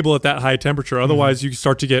 They're stable at that high temperature. Otherwise, you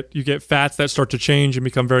get fats that start to change and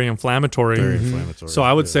become very inflammatory. Very inflammatory. So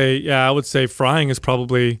I would say frying is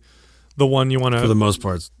probably the one you want to. For the most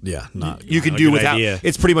part, not. You can do without. Idea.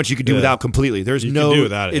 It's pretty much you can do without completely. There's you can do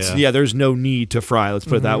without it. There's no need to fry. Let's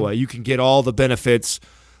put it that way. You can get all the benefits.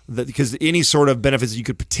 Because any sort of benefits you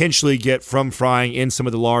could potentially get from frying in some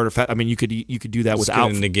of the lard or fat, I mean, you could do that without. It's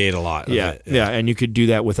going to negate a lot. And you could do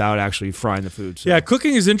that without actually frying the food. So. Yeah,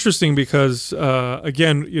 cooking is interesting because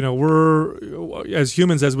again, we're as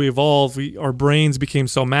humans, as we evolve, our brains became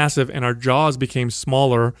so massive and our jaws became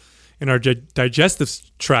smaller, and our digestive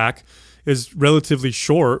tract is relatively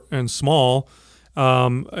short and small.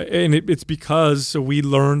 And it's because we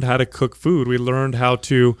learned how to cook food. We learned how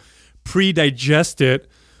to pre-digest it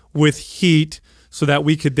with heat so that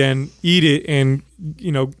we could then eat it, and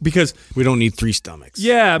because we don't need 3 stomachs.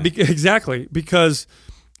 Exactly, because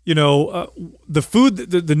the food,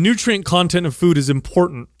 the nutrient content of food is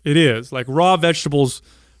important. It is. Like raw vegetables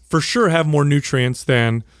for sure have more nutrients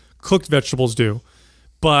than cooked vegetables do,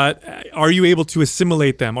 but are you able to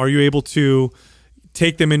assimilate them? Are you able to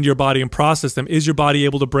take them into your body and process them? Is your body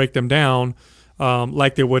able to break them down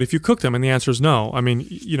like they would if you cook them? And the answer is no. I mean,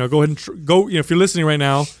 go ahead and go. If you're listening right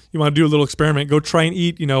now, you want to do a little experiment. Go try and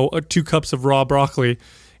eat, 2 cups of raw broccoli,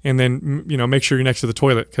 and then make sure you're next to the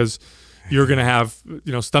toilet, because you're gonna have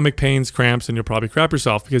stomach pains, cramps, and you'll probably crap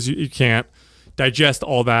yourself because you can't digest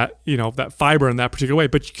all that that fiber in that particular way.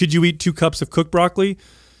 But could you eat 2 cups of cooked broccoli?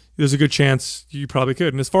 There's a good chance you probably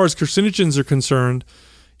could. And as far as carcinogens are concerned,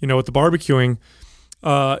 with the barbecuing.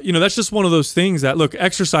 That's just one of those things that, look,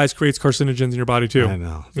 exercise creates carcinogens in your body too. I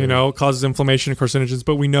know. It causes inflammation and carcinogens,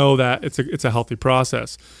 but we know that it's a healthy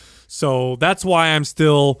process. So that's why I'm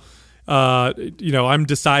still, I'm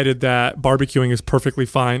decided that barbecuing is perfectly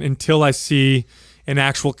fine until I see an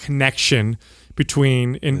actual connection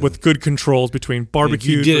with good controls between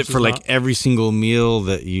barbecue. If you did it for every single meal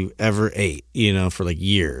that you ever ate, for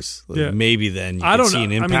years. Maybe then you could see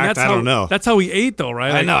an impact. I don't know. That's how we ate, though,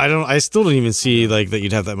 right? I know. I still don't even see that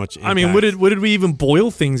you'd have that much impact. I mean, what did we even boil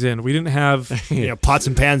things in? We didn't have pots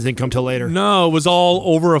and pans didn't come till later. No, it was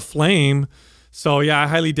all over a flame. So I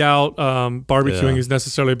highly doubt barbecuing is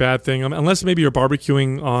necessarily a bad thing, unless maybe you're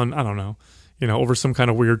barbecuing on, I don't know, over some kind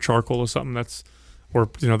of weird charcoal or something that's or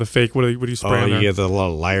the fake. What do you spray? Oh, on you there? get the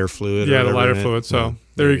little lighter fluid. Yeah, or the lighter whatever in it. fluid. So Yeah.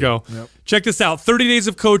 there you go. Yep. Check this out. 30 days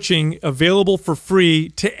of coaching available for free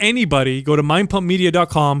to anybody. Go to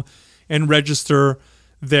mindpumpmedia.com and register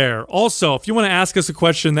there. Also, if you want to ask us a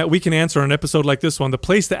question that we can answer on an episode like this one, the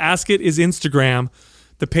place to ask it is Instagram.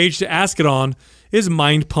 The page to ask it on is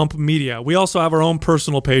Mind Pump Media. We also have our own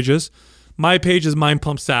personal pages. My page is Mind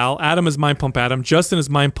Pump Sal. Adam is Mind Pump Adam. Justin is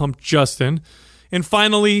Mind Pump Justin. And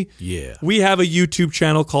finally, we have a YouTube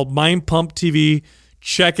channel called Mind Pump TV.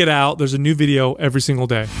 Check it out. There's a new video every single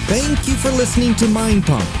day. Thank you for listening to Mind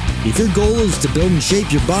Pump. If your goal is to build and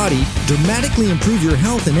shape your body, dramatically improve your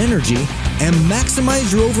health and energy, and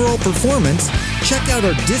maximize your overall performance, check out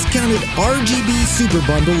our discounted RGB Super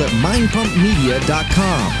Bundle at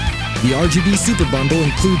mindpumpmedia.com. The RGB Super Bundle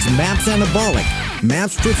includes MAPS Anabolic,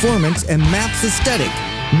 MAPS Performance, and MAPS Aesthetic.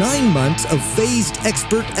 9 months of phased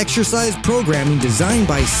expert exercise programming designed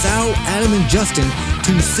by Sal, Adam, and Justin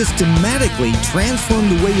to systematically transform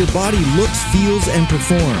the way your body looks, feels, and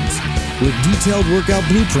performs. With detailed workout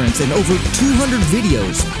blueprints and over 200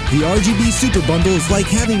 videos, the RGB Super Bundle is like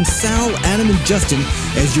having Sal, Adam, and Justin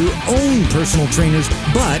as your own personal trainers,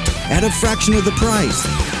 but at a fraction of the price.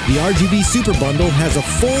 The RGB Super Bundle has a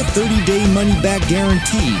full 30-day money-back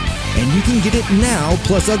guarantee, and you can get it now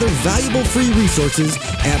plus other valuable free resources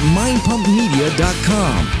at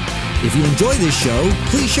mindpumpmedia.com. If you enjoy this show,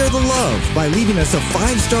 please share the love by leaving us a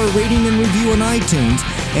 5-star rating and review on iTunes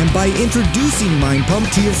and by introducing Mind Pump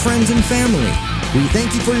to your friends and family. We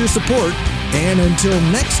thank you for your support, and until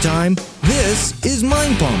next time, this is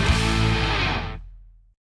Mind Pump.